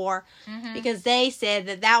out war because they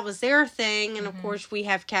said that was their thing. And, of course, we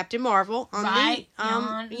have Captain Marvel on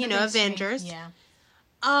the Avengers. Yeah.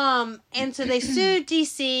 And so they sued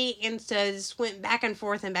DC, and so this went back and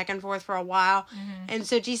forth for a while. And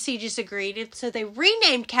so DC just agreed. And so they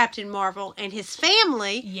renamed Captain Marvel and his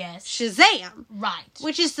family Shazam. Right.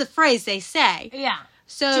 Which is the phrase they say. Yeah.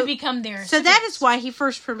 So, to become their So that is why he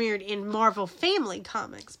first premiered in Marvel Family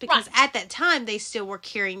Comics. Because at that time, they still were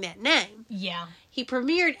carrying that name. Yeah. He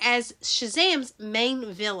premiered as Shazam's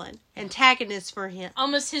main villain, antagonist for him.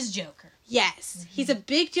 Almost his Joker. Yes. He's a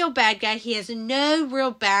big deal bad guy. He has no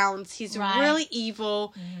real bounds. He's really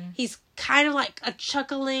evil. He's kind of like a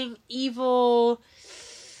chuckling, evil,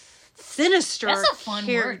 sinister. That's a fun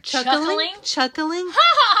word. Chuckling?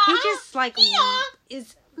 He just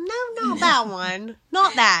is... No, not that one.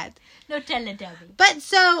 Not that. No Teletubby. But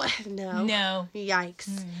so... No. No.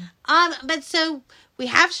 Yikes. But so... We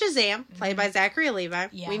have Shazam, played by Zachary Levi.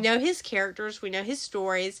 Yeah. We know his characters. We know his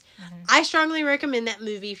stories. I strongly recommend that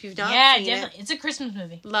movie if you've not seen it. Yeah, definitely. It's a Christmas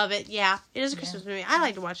movie. Love it. Yeah, it is a Christmas movie. I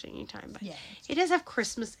like to watch it anytime, but it does have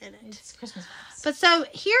Christmas in it. It's Christmas vibes. But so,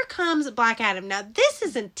 here comes Black Adam. Now, this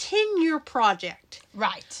is a 10-year project.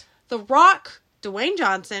 Right. The Rock, Dwayne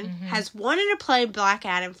Johnson, has wanted to play Black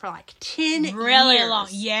Adam for like 10 years. Really long.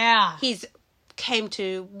 Yeah. He's came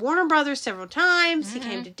to Warner Brothers several times. He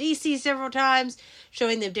came to DC several times,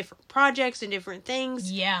 showing them different projects and different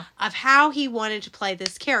things of how he wanted to play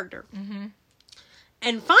this character.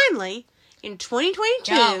 And finally, in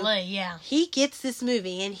 2022, he gets this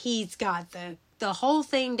movie, and he's got the whole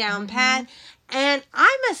thing down pat. And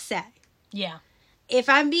I must say, if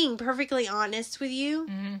I'm being perfectly honest with you,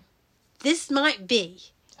 this might be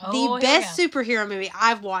the best superhero movie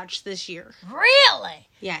I've watched this year. Really?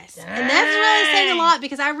 Yes. Dang. And that's really saying a lot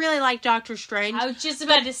because I really like Doctor Strange. I was just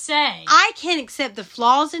about to say. I can accept the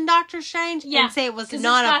flaws in Doctor Strange and say it was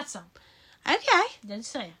not got some. Okay.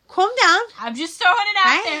 Just saying. Calm down. I'm just throwing it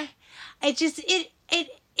out there.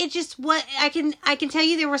 It just what I can tell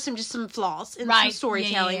you there were some flaws in some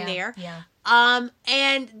storytelling there. Yeah.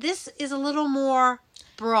 And this is a little more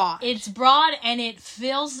broad. It's broad, and it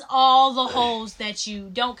fills all the holes that you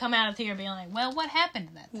don't come out of theater being like, well, what happened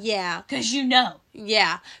to that? Yeah. Because you know.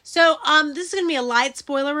 Yeah. So, this is going to be a light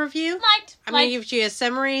spoiler review. I'm going to give you a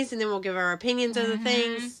summaries, and then we'll give our opinions of the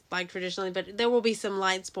things, like traditionally, but there will be some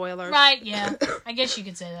light spoilers. Right, yeah. I guess you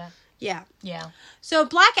could say that. Yeah. Yeah. So,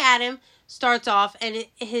 Black Adam starts off, and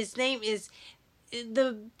his name is...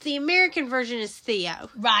 The American version is Theo.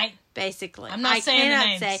 Right. Basically. I'm not saying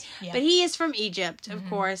the names. But he is from Egypt, of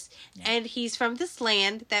course. Yeah. And he's from this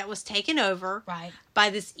land that was taken over by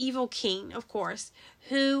this evil king, of course,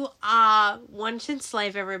 who wanted to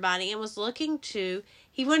enslave everybody and was looking to...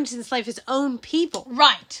 He wanted to enslave his own people.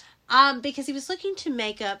 Right. Because he was looking to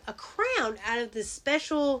make up a crown out of this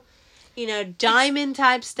special... diamond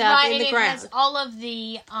type stuff in the ground. It has all of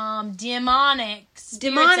the demonic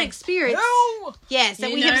spirits. No! Yes,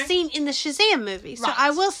 that we have seen in the Shazam movie. Right. So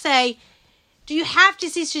I will say, do you have to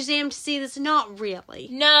see Shazam to see this? Not really.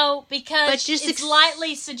 No, because it's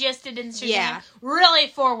lightly suggested in Shazam. Yeah. Really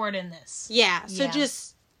forward in this. Yeah, so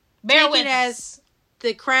just bear with it as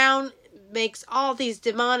the crown makes all these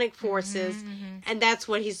demonic forces, and that's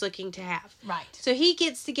what he's looking to have. Right. So he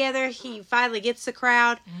gets together, he finally gets the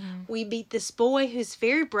crowd. We beat this boy who's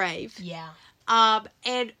very brave. Yeah.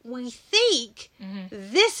 And we think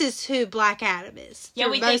this is who Black Adam is. Yeah,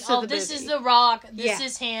 we think, this is The Rock, this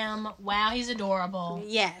is him, wow, he's adorable.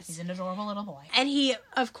 Yes. He's an adorable little boy. And he,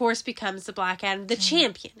 of course, becomes the Black Adam, the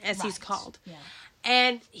champion, as he's called. Yeah.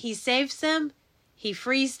 And he saves them, he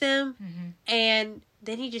frees them, and...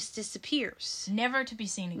 then he just disappears. Never to be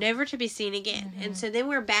seen again. Never to be seen again. And so then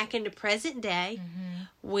we're back into present day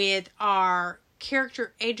with our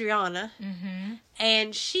character Adriana.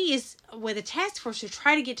 And she is with a task force to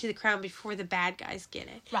try to get to the crown before the bad guys get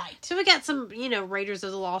it. Right. So we got some, Raiders of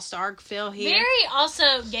the Lost Ark feel here. Mary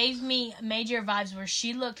also gave me major vibes where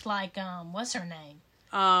she looked like, what's her name?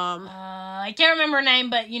 I can't remember her name,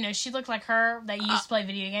 but she looked like her that you used to play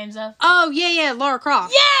video games of. Oh yeah, Laura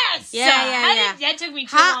Croft. Yes. Yeah. That took me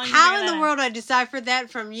too long. How in the world I deciphered that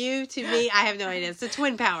from you to me? I have no idea. It's the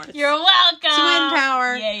twin powers. You're welcome. Twin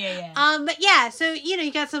power. Yeah. But yeah, so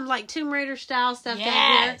you got some like Tomb Raider style stuff down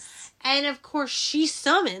here, and of course she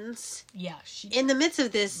summons. Yeah. In the midst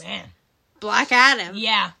of this, Black Adam.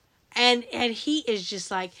 Yeah. And he is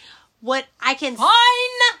just like what I can. Fine.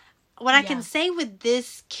 What I can say with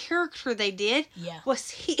this character they did was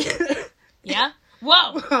he... Yeah?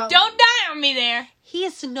 Whoa! Don't die on me there! He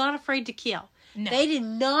is not afraid to kill. No. They did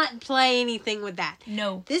not play anything with that.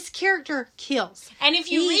 No. This character kills. And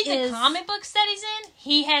if you read the comic books that he's in,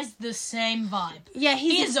 he has the same vibe. Yeah,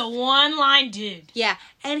 he is a one-line dude. Yeah,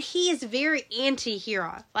 and he is very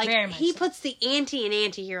anti-hero. Like, very much he puts the anti in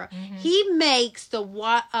anti-hero. He makes the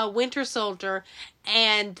Winter Soldier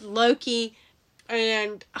and Loki...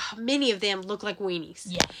 and many of them look like weenies.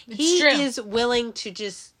 Yeah, he is willing to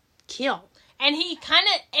just kill. And he kind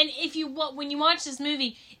of, and when you watch this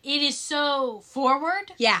movie, it is so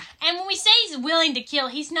forward. Yeah. And when we say he's willing to kill,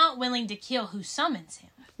 he's not willing to kill who summons him.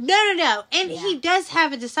 No. And he does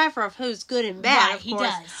have a decipher of who's good and bad, of course. He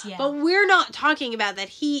does, yeah. But we're not talking about that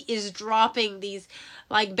he is dropping these,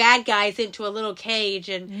 like, bad guys into a little cage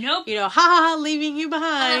and, nope. leaving you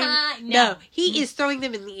behind. No. He is throwing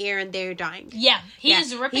them in the air and they're dying. Yeah. He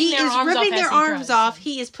is ripping their arms off.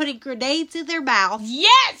 He is putting grenades in their mouth.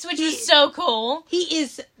 Yes, which is so cool. He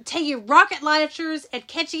is taking rocket launchers and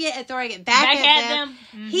catching it and throwing it back at them.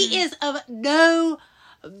 He is of no...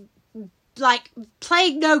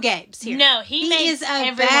 playing no games here. No, he is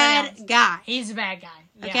a bad guy. He's a bad guy.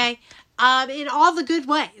 Yeah. Okay? In all the good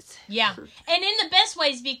ways. Yeah. And in the best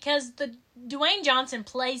ways because Dwayne Johnson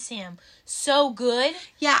plays him so good.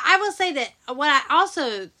 Yeah, I will say that what I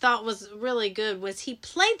also thought was really good was he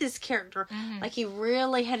played this character like he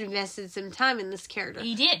really had invested some time in this character.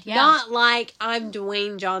 He did, yeah. Not like I'm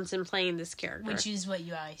Dwayne Johnson playing this character. Which is what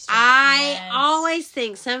you always say. I always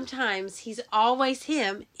think sometimes he's always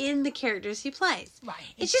him in the characters he plays. Right.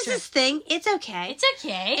 It's just his thing. It's okay. It's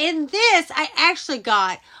okay. In this, I actually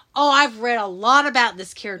got... I've read a lot about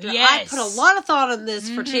this character. Yes. I put a lot of thought on this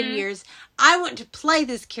for 10 years. I want to play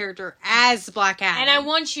this character as Black Adam. And I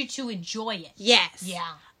want you to enjoy it. Yes. Yeah.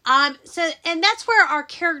 And that's where our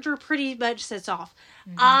character pretty much sets off.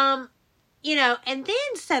 And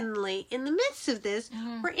then suddenly, in the midst of this,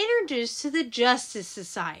 we're introduced to the Justice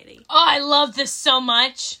Society. Oh, I love this so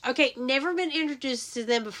much. Okay, never been introduced to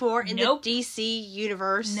them before in the DC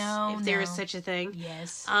universe. No, if there is such a thing.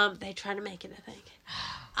 Yes. They try to make it a thing.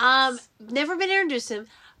 Never been introduced to them,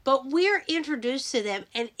 but we're introduced to them,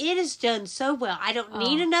 and it is done so well. I don't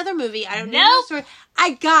need another movie. I don't need another story.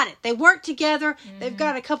 I got it. They work together. They've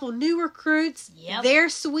got a couple new recruits. Yep. They're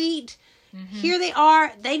sweet. Here they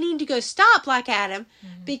are. They need to go stop Black Adam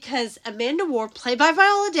because Amanda Ward, played by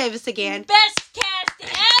Viola Davis again. Best casting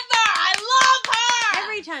ever! I love her!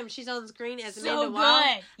 Every time she's on screen as Amanda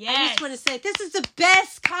Ward, yes. I just want to say, this is the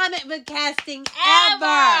best comic book casting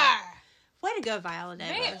ever! Way to go, Viola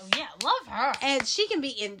Davis. Yeah, love her. And she can be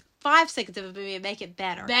in 5 seconds of a movie and make it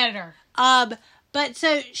better. But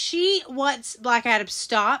so she wants Black Adam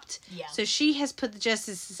stopped. Yeah. So she has put the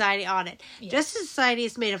Justice Society on it. Yeah. Justice Society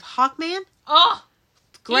is made of Hawkman. Oh,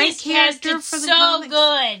 great character for the comics. So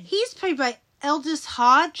good. He's played by Aldous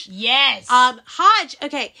Hodge. Yes. Hodge.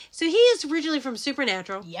 Okay, so he is originally from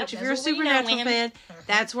Supernatural. Yep, which, if you're a Supernatural fan,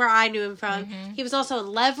 that's where I knew him from. He was also in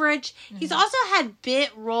Leverage. He's also had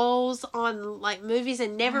bit roles on like movies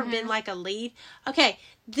and never been like a lead. Okay,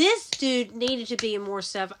 this dude needed to be in more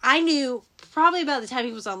stuff. I knew probably about the time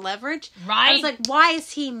he was on Leverage. Right. I was like, why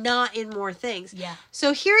is he not in more things? Yeah.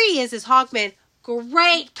 So here he is as Hawkman.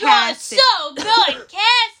 Great casting. So good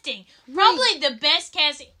casting. Probably the best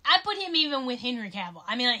casting. I put him even with Henry Cavill.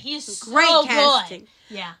 I mean, like, he's great so casting. Good.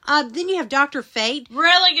 Yeah. Then you have Dr. Fate.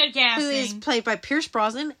 Really good casting. Who is played by Pierce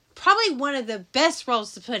Brosnan. Probably one of the best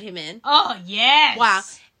roles to put him in. Oh, yes. Wow.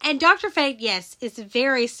 And Dr. Fate, yes, is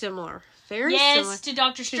very similar. Very similar to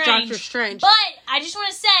Doctor Strange. But I just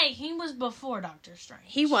want to say, he was before Doctor Strange.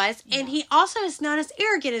 He was. And he also is not as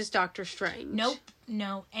arrogant as Doctor Strange. Nope.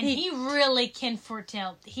 No. And he really can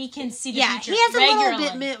foretell. He can see the future he has regularly. A little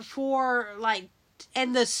bit meant for, like,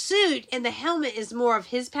 and the suit and the helmet is more of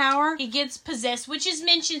his power. He gets possessed, which is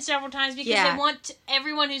mentioned several times because they want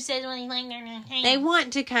everyone who says they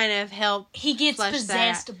want to kind of help. He gets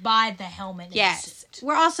possessed by the helmet. Yes,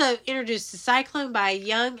 we're also introduced to Cyclone by a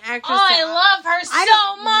young actress. Oh, I love her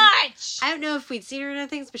so much. I don't know if we'd seen her in other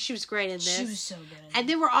things, but she was great in this. She was so good. And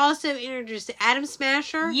then we're also introduced to Adam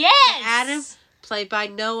Smasher. Yes, Adam. Played by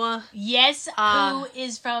Noah. Yes, who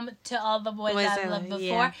is from To All the Boys I've Loved Before.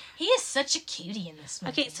 Yeah. He is such a cutie in this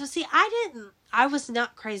movie. Okay, so see, I was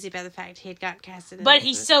not crazy about the fact he had gotten casted in But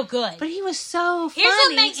he's so good. But he was so funny. Here's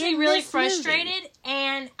what makes me really frustrated,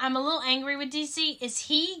 and I'm a little angry with DC, is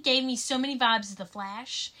he gave me so many vibes of The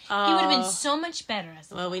Flash. He would have been so much better as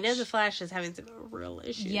The Flash. We know The Flash is having some real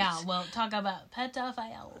issues. Yeah, well, talk about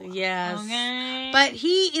pedophile. Yes. Okay. But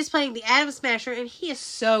he is playing the Atom Smasher, and he is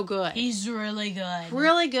so good. He's really good.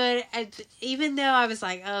 Really good. Even though I was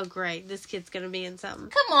like, oh, great, this kid's going to be in something.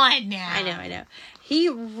 Come on now. I know. He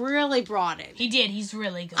really brought it. He did. He's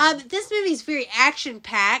really good. This movie's very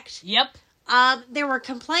action-packed. Yep. There were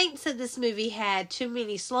complaints that this movie had too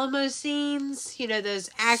many slow-mo scenes. You know, those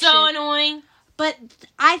action... So annoying. But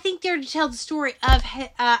I think they're to tell the story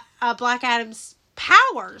of Black Adam's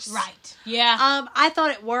powers. Right. Yeah. I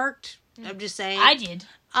thought it worked. I'm just saying. I did.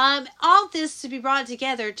 All this to be brought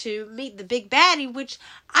together to meet the big baddie, which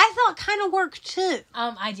I thought kind of worked too.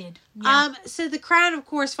 I did. Yeah. So the crown, of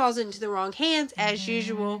course, falls into the wrong hands as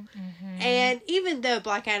usual. And even though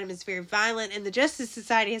Black Adam is very violent and the Justice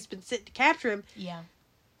Society has been sent to capture him,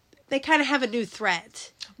 they kind of have a new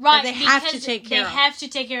threat. Right, they have to take care of. They have to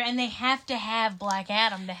take care of, and they have to have Black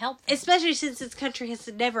Adam to help them. Especially since this country has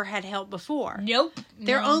never had help before. Nope.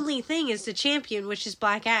 Their only thing is the champion, which is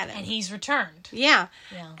Black Adam. And he's returned. Yeah.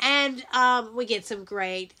 And we get some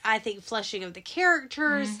great, I think, fleshing of the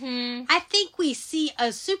characters. I think we see a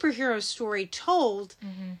superhero story told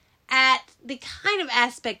at the kind of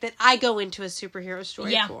aspect that I go into a superhero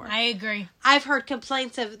story for. Yeah, I agree. I've heard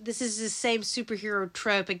complaints of this is the same superhero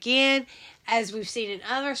trope again as we've seen in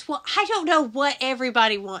others. Well, I don't know what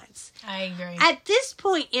everybody wants. I agree. At this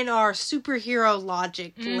point in our superhero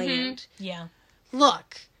logic land,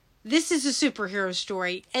 look, this is a superhero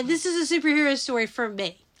story, and this is a superhero story for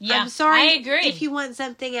me. Yeah, I'm sorry I agree. If you want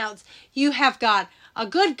something else. You have got a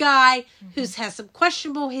good guy who has some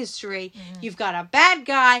questionable history. You've got a bad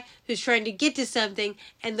guy who's trying to get to something,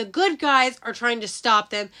 and the good guys are trying to stop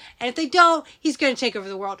them. And if they don't, he's going to take over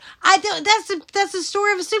the world. That's the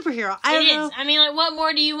story of a superhero. I don't know. I mean, like, what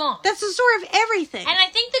more do you want? That's the story of everything. And I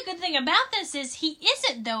think the good thing about this is he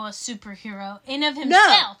isn't, though, a superhero in of himself.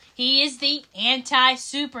 No. He is the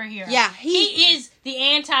anti-superhero. Yeah, he is the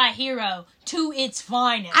anti-hero to its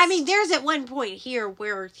finest. I mean, there's at one point here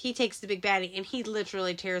where he takes the big baddie and he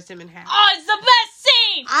literally tears him in half. Oh, it's the best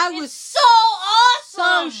scene! I was so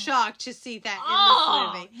awesome! So shocked to see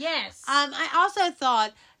that in this movie. Yes. I also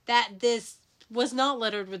thought that this was not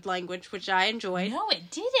littered with language, which I enjoyed. No, it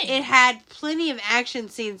didn't. It had plenty of action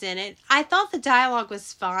scenes in it. I thought the dialogue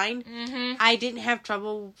was fine. I didn't have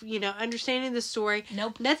trouble, understanding the story.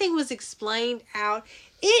 Nope. Nothing was explained out.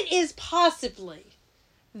 It is possibly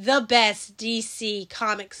the best DC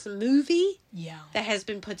Comics movie that has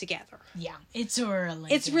been put together. Yeah, it's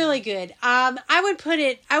really good. I would put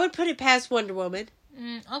it past Wonder Woman.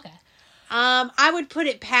 Okay. I would put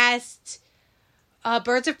it past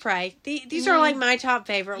Birds of Prey. These are like my top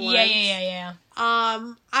favorite ones. Yeah.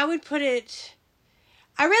 I would put it.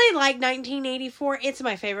 I really like 1984. It's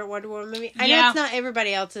my favorite Wonder Woman movie. I know it's not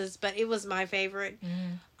everybody else's, but it was my favorite.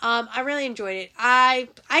 I really enjoyed it. I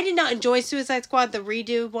did not enjoy Suicide Squad, the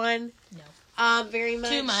redo one. No. Very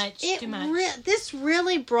much. Too much. This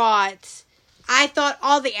really brought, I thought,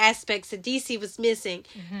 all the aspects that DC was missing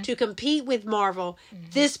to compete with Marvel.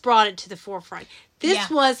 This brought it to the forefront.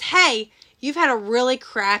 This was, hey, you've had a really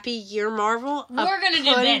crappy year, Marvel. We're going to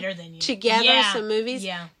do better than you. Together some movies.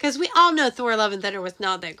 Yeah. Because we all know Thor: Love and Thunder was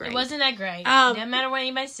not that great. It wasn't that great. Doesn't matter what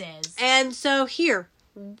anybody says. And so here,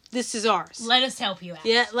 this is ours. Let us help you out.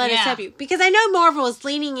 Yeah, let us help you. Because I know Marvel is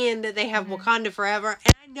leaning in that they have Wakanda Forever.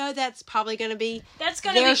 And I know that's probably going to be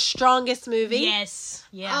their strongest movie. Yes.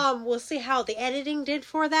 Yeah. We'll see how the editing did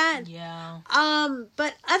for that. Yeah.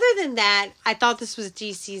 But other than that, I thought this was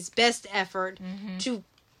DC's best effort to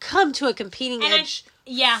come to a competing edge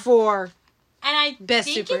for best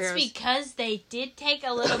superheroes. It's because they did take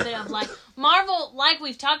a little bit of Marvel, like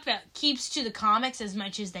we've talked about, keeps to the comics as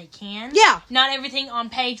much as they can. Yeah. Not everything on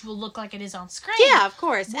page will look like it is on screen. Yeah, of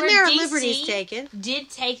course. And there are liberties taken. Did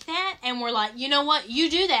take that and we're like, you know what? You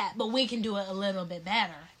do that, but we can do it a little bit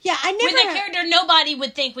better. Yeah, with a character nobody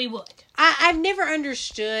would think we would. I've never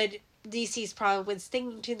understood DC's problem with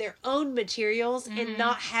sticking to their own materials and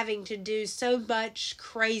not having to do so much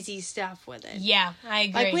crazy stuff with it. Yeah, I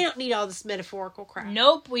agree. We don't need all this metaphorical crap.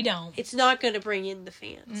 Nope, we don't. It's not going to bring in the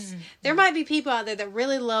fans. There might be people out there that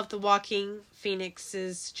really love the Joaquin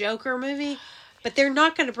Phoenix's Joker movie, but they're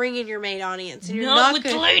not going to bring in your main audience. And you're not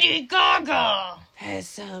with Lady Gaga.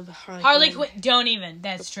 As Harley Quinn. Don't even.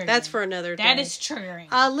 That's triggering. That's for another day. That is triggering.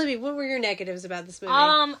 Libby, what were your negatives about this movie?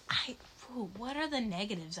 What are the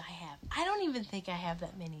negatives I have? I don't even think I have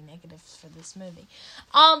that many negatives for this movie.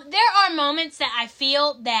 There are moments that I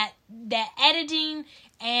feel that editing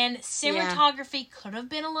and cinematography could have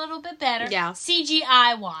been a little bit better. Yeah.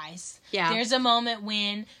 CGI wise. Yeah. There's a moment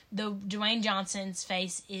when the Dwayne Johnson's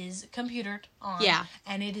face is computered on. Yeah.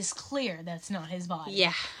 And it is clear that's not his body.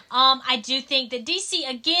 Yeah. I do think that DC,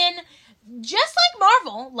 again, just like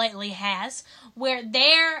Marvel lately has, where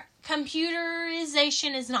their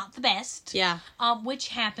computerization is not the best. Yeah. Which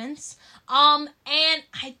happens. And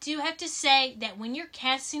I do have to say that when you're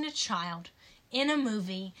casting a child in a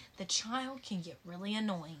movie, the child can get really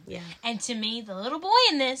annoying. Yeah. And to me, the little boy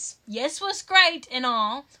in this, was great and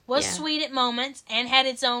all, was sweet at moments, and had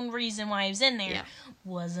its own reason why he was in there,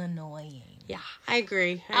 was annoying. Yeah, I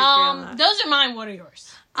agree. I agree on that. Those are mine. What are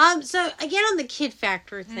yours? So, again, on the kid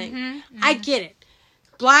factor thing, I get it.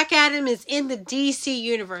 Black Adam is in the DC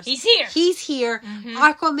universe. He's here.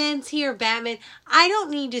 Aquaman's here. Batman. I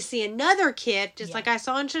don't need to see another kid, just like I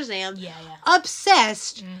saw in Shazam,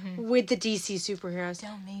 obsessed with the DC superheroes.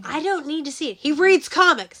 I don't need to see it. He reads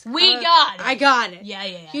comics. We got it. I got it. Yeah.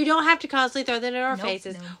 You don't have to constantly throw that in our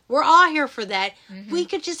faces. No. We're all here for that. We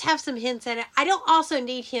could just have some hints at it. I don't also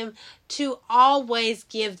need him to always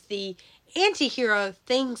give the anti-hero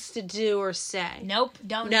things to do or say. Nope,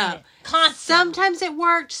 don't need it. Constant. Sometimes it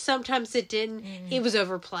worked, sometimes it didn't. It was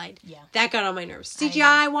overplayed. Yeah. That got on my nerves.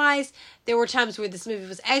 CGI-wise, there were times where this movie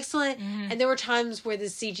was excellent, and there were times where the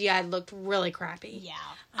CGI looked really crappy. Yeah,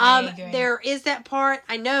 I agree. There is that part,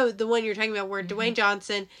 I know the one you're talking about, where Dwayne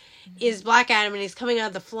Johnson is Black Adam and he's coming out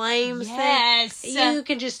of the flames. Yes. You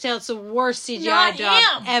can just tell it's the worst CGI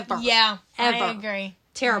job ever. Yeah, ever. I agree.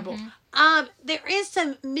 Terrible. There is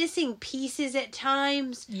some missing pieces at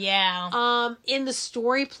times. Yeah. In the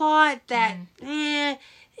story plot that,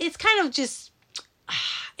 it's kind of just,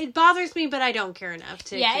 it bothers me, but I don't care enough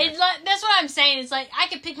to. Yeah, it's like, that's what I'm saying. It's like, I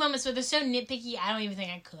could pick moments where they're so nitpicky, I don't even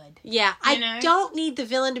think I could. Yeah, I don't need the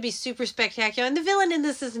villain to be super spectacular, and the villain in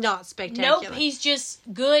this is not spectacular. Nope, he's just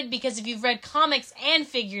good because if you've read comics and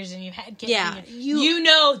figures and you've had you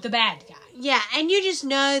know the bad guy. Yeah, and you just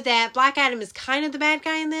know that Black Adam is kind of the bad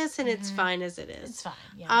guy in this, and it's fine as it is. It's fine,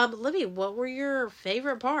 yeah. Libby, what were your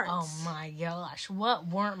favorite parts? Oh my gosh, what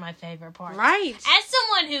weren't my favorite parts? Right. As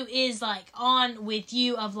someone who is, on with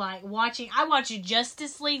you of, watching, I watched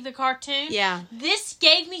Justice League, the cartoon. Yeah. This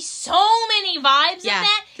gave me so many vibes of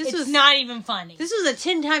that, it's not even funny. This was a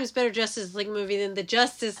 10 times better Justice League movie than the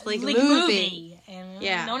Justice League movie. And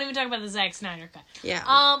don't even talk about the Zack Snyder cut.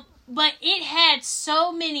 Yeah. But it had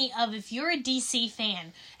so many of, if you're a DC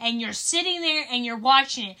fan and you're sitting there and you're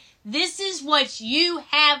watching it, this is what you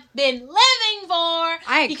have been living for.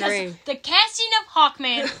 I agree. Because the casting of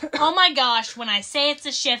Hawkman, oh my gosh, when I say it's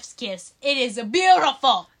a chef's kiss, it is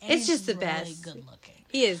beautiful. And it's just the really best. Good looking.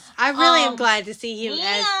 He is. I really am glad to see him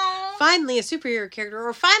as finally a superhero character,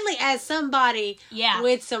 or finally as somebody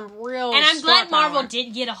with some real. And I'm glad Marvel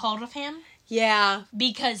did get a hold of him. Yeah,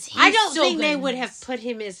 because he's I don't think they would have put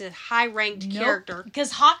him as a high-ranked character.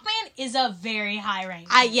 Because Hawkman is a very high-ranked.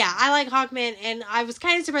 I like Hawkman, and I was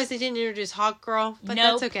kind of surprised they didn't introduce Hawkgirl, but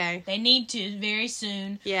that's okay. They need to very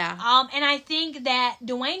soon. Yeah. And I think that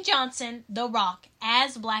Dwayne Johnson, The Rock,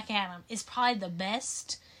 as Black Adam is probably the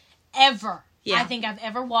best ever. Yeah. I think I've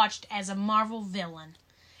ever watched as a Marvel villain.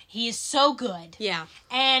 He is so good. Yeah.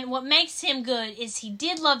 And what makes him good is he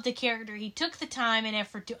did love the character. He took the time and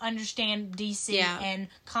effort to understand DC and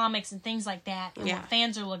comics and things like that and what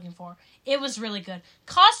fans are looking for. It was really good.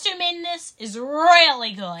 Costume in this is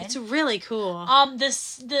really good. It's really cool. The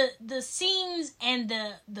scenes and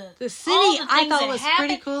the city I thought was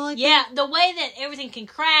pretty cool. Yeah, the way that everything can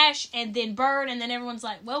crash and then burn and then everyone's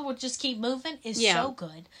like, well, we'll just keep moving is so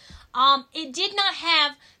good. It did not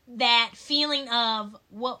have that feeling of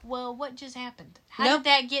what just happened? How did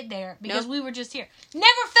that get there? Because we were just here. Never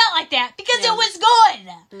felt like that because it was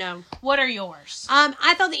good. No. What are yours?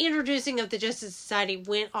 I thought the introducing of the Justice Society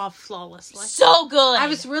went off flawlessly. So good. I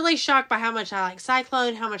was really shocked by how much I like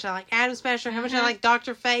Cyclone, how much I like Atom Smasher, how much I like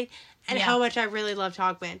Dr. Fate, and how much I really loved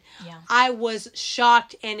Hawkman. Yeah. I was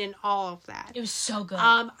shocked and in awe of that. It was so good.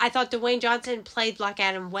 I thought Dwayne Johnson played Black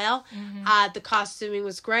Adam well. Mm-hmm. The costuming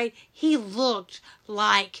was great. He looked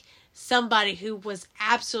like somebody who was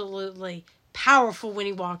absolutely powerful when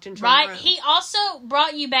he walked into a room. He also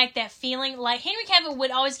brought you back that feeling, like Henry Cavill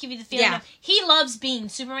would always give you the feeling of he loves being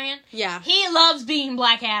Superman. Yeah. He loves being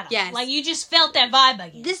Black Adam. Yes. Like you just felt that vibe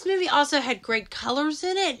again. This movie also had great colors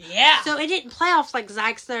in it. Yeah. So it didn't play off like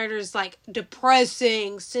Zack Snyder's like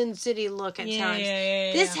depressing Sin City look at times.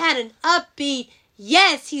 Yeah. This had an upbeat,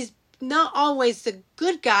 yes, he's not always the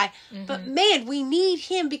good guy, but man, we need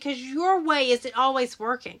him because your way isn't always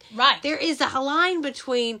working. Right. There is a line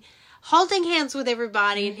between holding hands with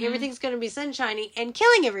everybody and everything's going to be sunshiny and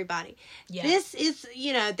killing everybody. Yeah. This is,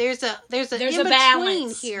 there's a in-between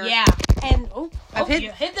balance here. Yeah. And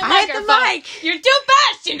you hit the mic. You're too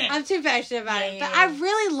passionate. I'm too passionate about it. But I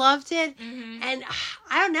really loved it. And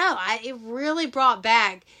I don't know, it really brought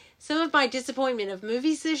back some of my disappointment of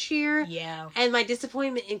movies this year. Yeah. And my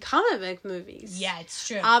disappointment in comic book movies. Yeah, it's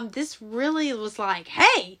true. This really was like,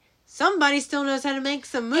 hey, somebody still knows how to make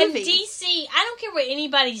some movies. And DC, I don't care what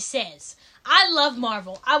anybody says. I love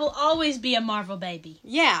Marvel. I will always be a Marvel baby.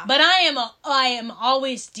 Yeah. But I am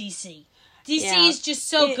always DC. DC is just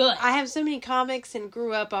so good. I have so many comics and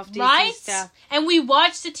grew up off DC stuff. And we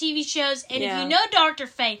watched the TV shows. And if you know Dr.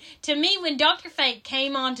 Fate, to me, when Dr. Fate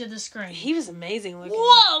came onto the screen, he was amazing looking.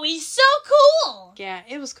 Whoa, he's so cool. Yeah,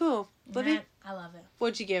 it was cool. Libby, I love it.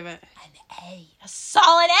 What'd you give it? An A. A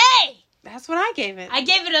solid A. That's what I gave it. I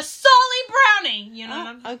gave it a solid brownie. You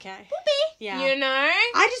know? Okay. Boopy. Yeah. You know?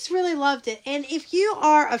 I just really loved it. And if you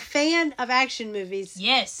are a fan of action movies,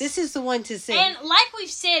 yes, this is the one to see. And like we've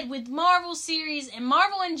said with Marvel series and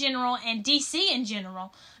Marvel in general and DC in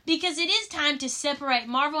general, because it is time to separate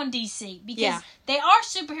Marvel and DC because they are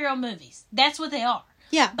superhero movies. That's what they are.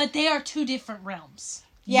 Yeah. But they are two different realms.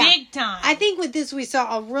 Yeah. Big time. I think with this we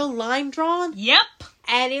saw a real line drawn. Yep.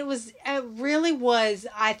 And it really was,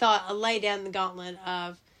 I thought, a lay down the gauntlet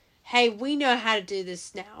of, hey, we know how to do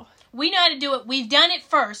this now. We know how to do it. We've done it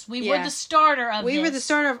first. We were the starter of this. We were the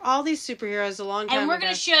starter of all these superheroes a long time ago. And we're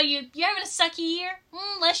going to show you, you're having a sucky year?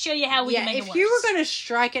 Let's show you how we can make it worse. If you were going to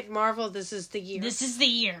strike at Marvel, this is the year. This is the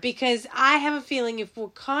year. Because I have a feeling if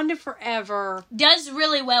Wakanda Forever does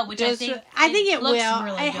really well, which I think it will.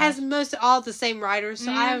 Really it has all the same writers, so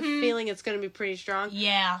I have a feeling it's going to be pretty strong.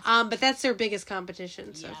 Yeah. But that's their biggest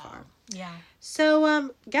competition so far. Yeah.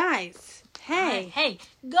 So, guys... Hey,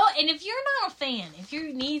 go, and if you're not a fan, if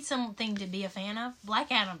you need something to be a fan of,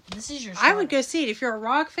 Black Adam, this is your story. I would go see it. If you're a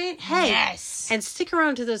rock fan, yes. And stick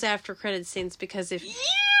around to those after credit scenes because if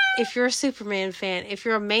you're a Superman fan, if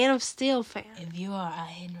you're a Man of Steel fan, if you are a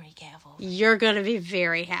Henry Cavill, you're going to be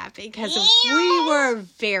very happy because we were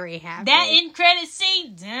very happy. That end credit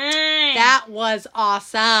scene, dang. That was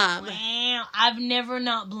awesome. Wow, I've never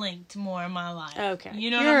not blinked more in my life. Okay. You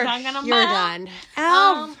know what I'm talking about? You're done.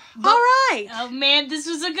 All right. Oh, man, this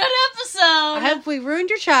was a good episode. I hope we ruined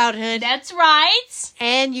your childhood. That's right.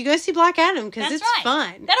 And you go see Black Adam because it's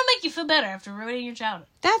fun. That'll make you feel better after ruining your childhood.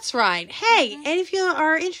 That's right. Hey, and if you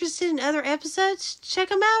are interested interested in other episodes, check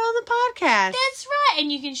them out on the podcast. That's right.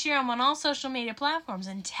 And you can share them on all social media platforms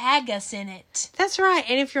and tag us in it. That's right.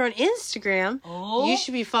 And if you're on Instagram, you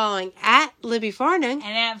should be following at Libby Farnung.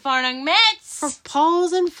 And at Farnung Metz. For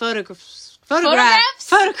polls and photographs. Photographs?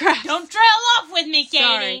 Don't trail off with me, Katie.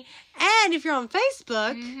 Sorry. And if you're on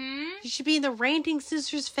Facebook, you should be in the Ranting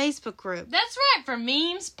Sisters Facebook group. That's right. For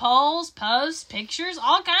memes, polls, posts, pictures,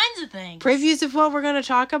 all kinds of things. Previews of what we're going to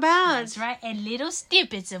talk about. That's right. And little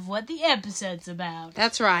snippets of what the episode's about.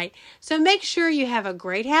 That's right. So make sure you have a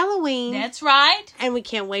great Halloween. That's right. And we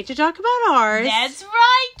can't wait to talk about ours. That's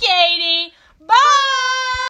right, Katie. Bye!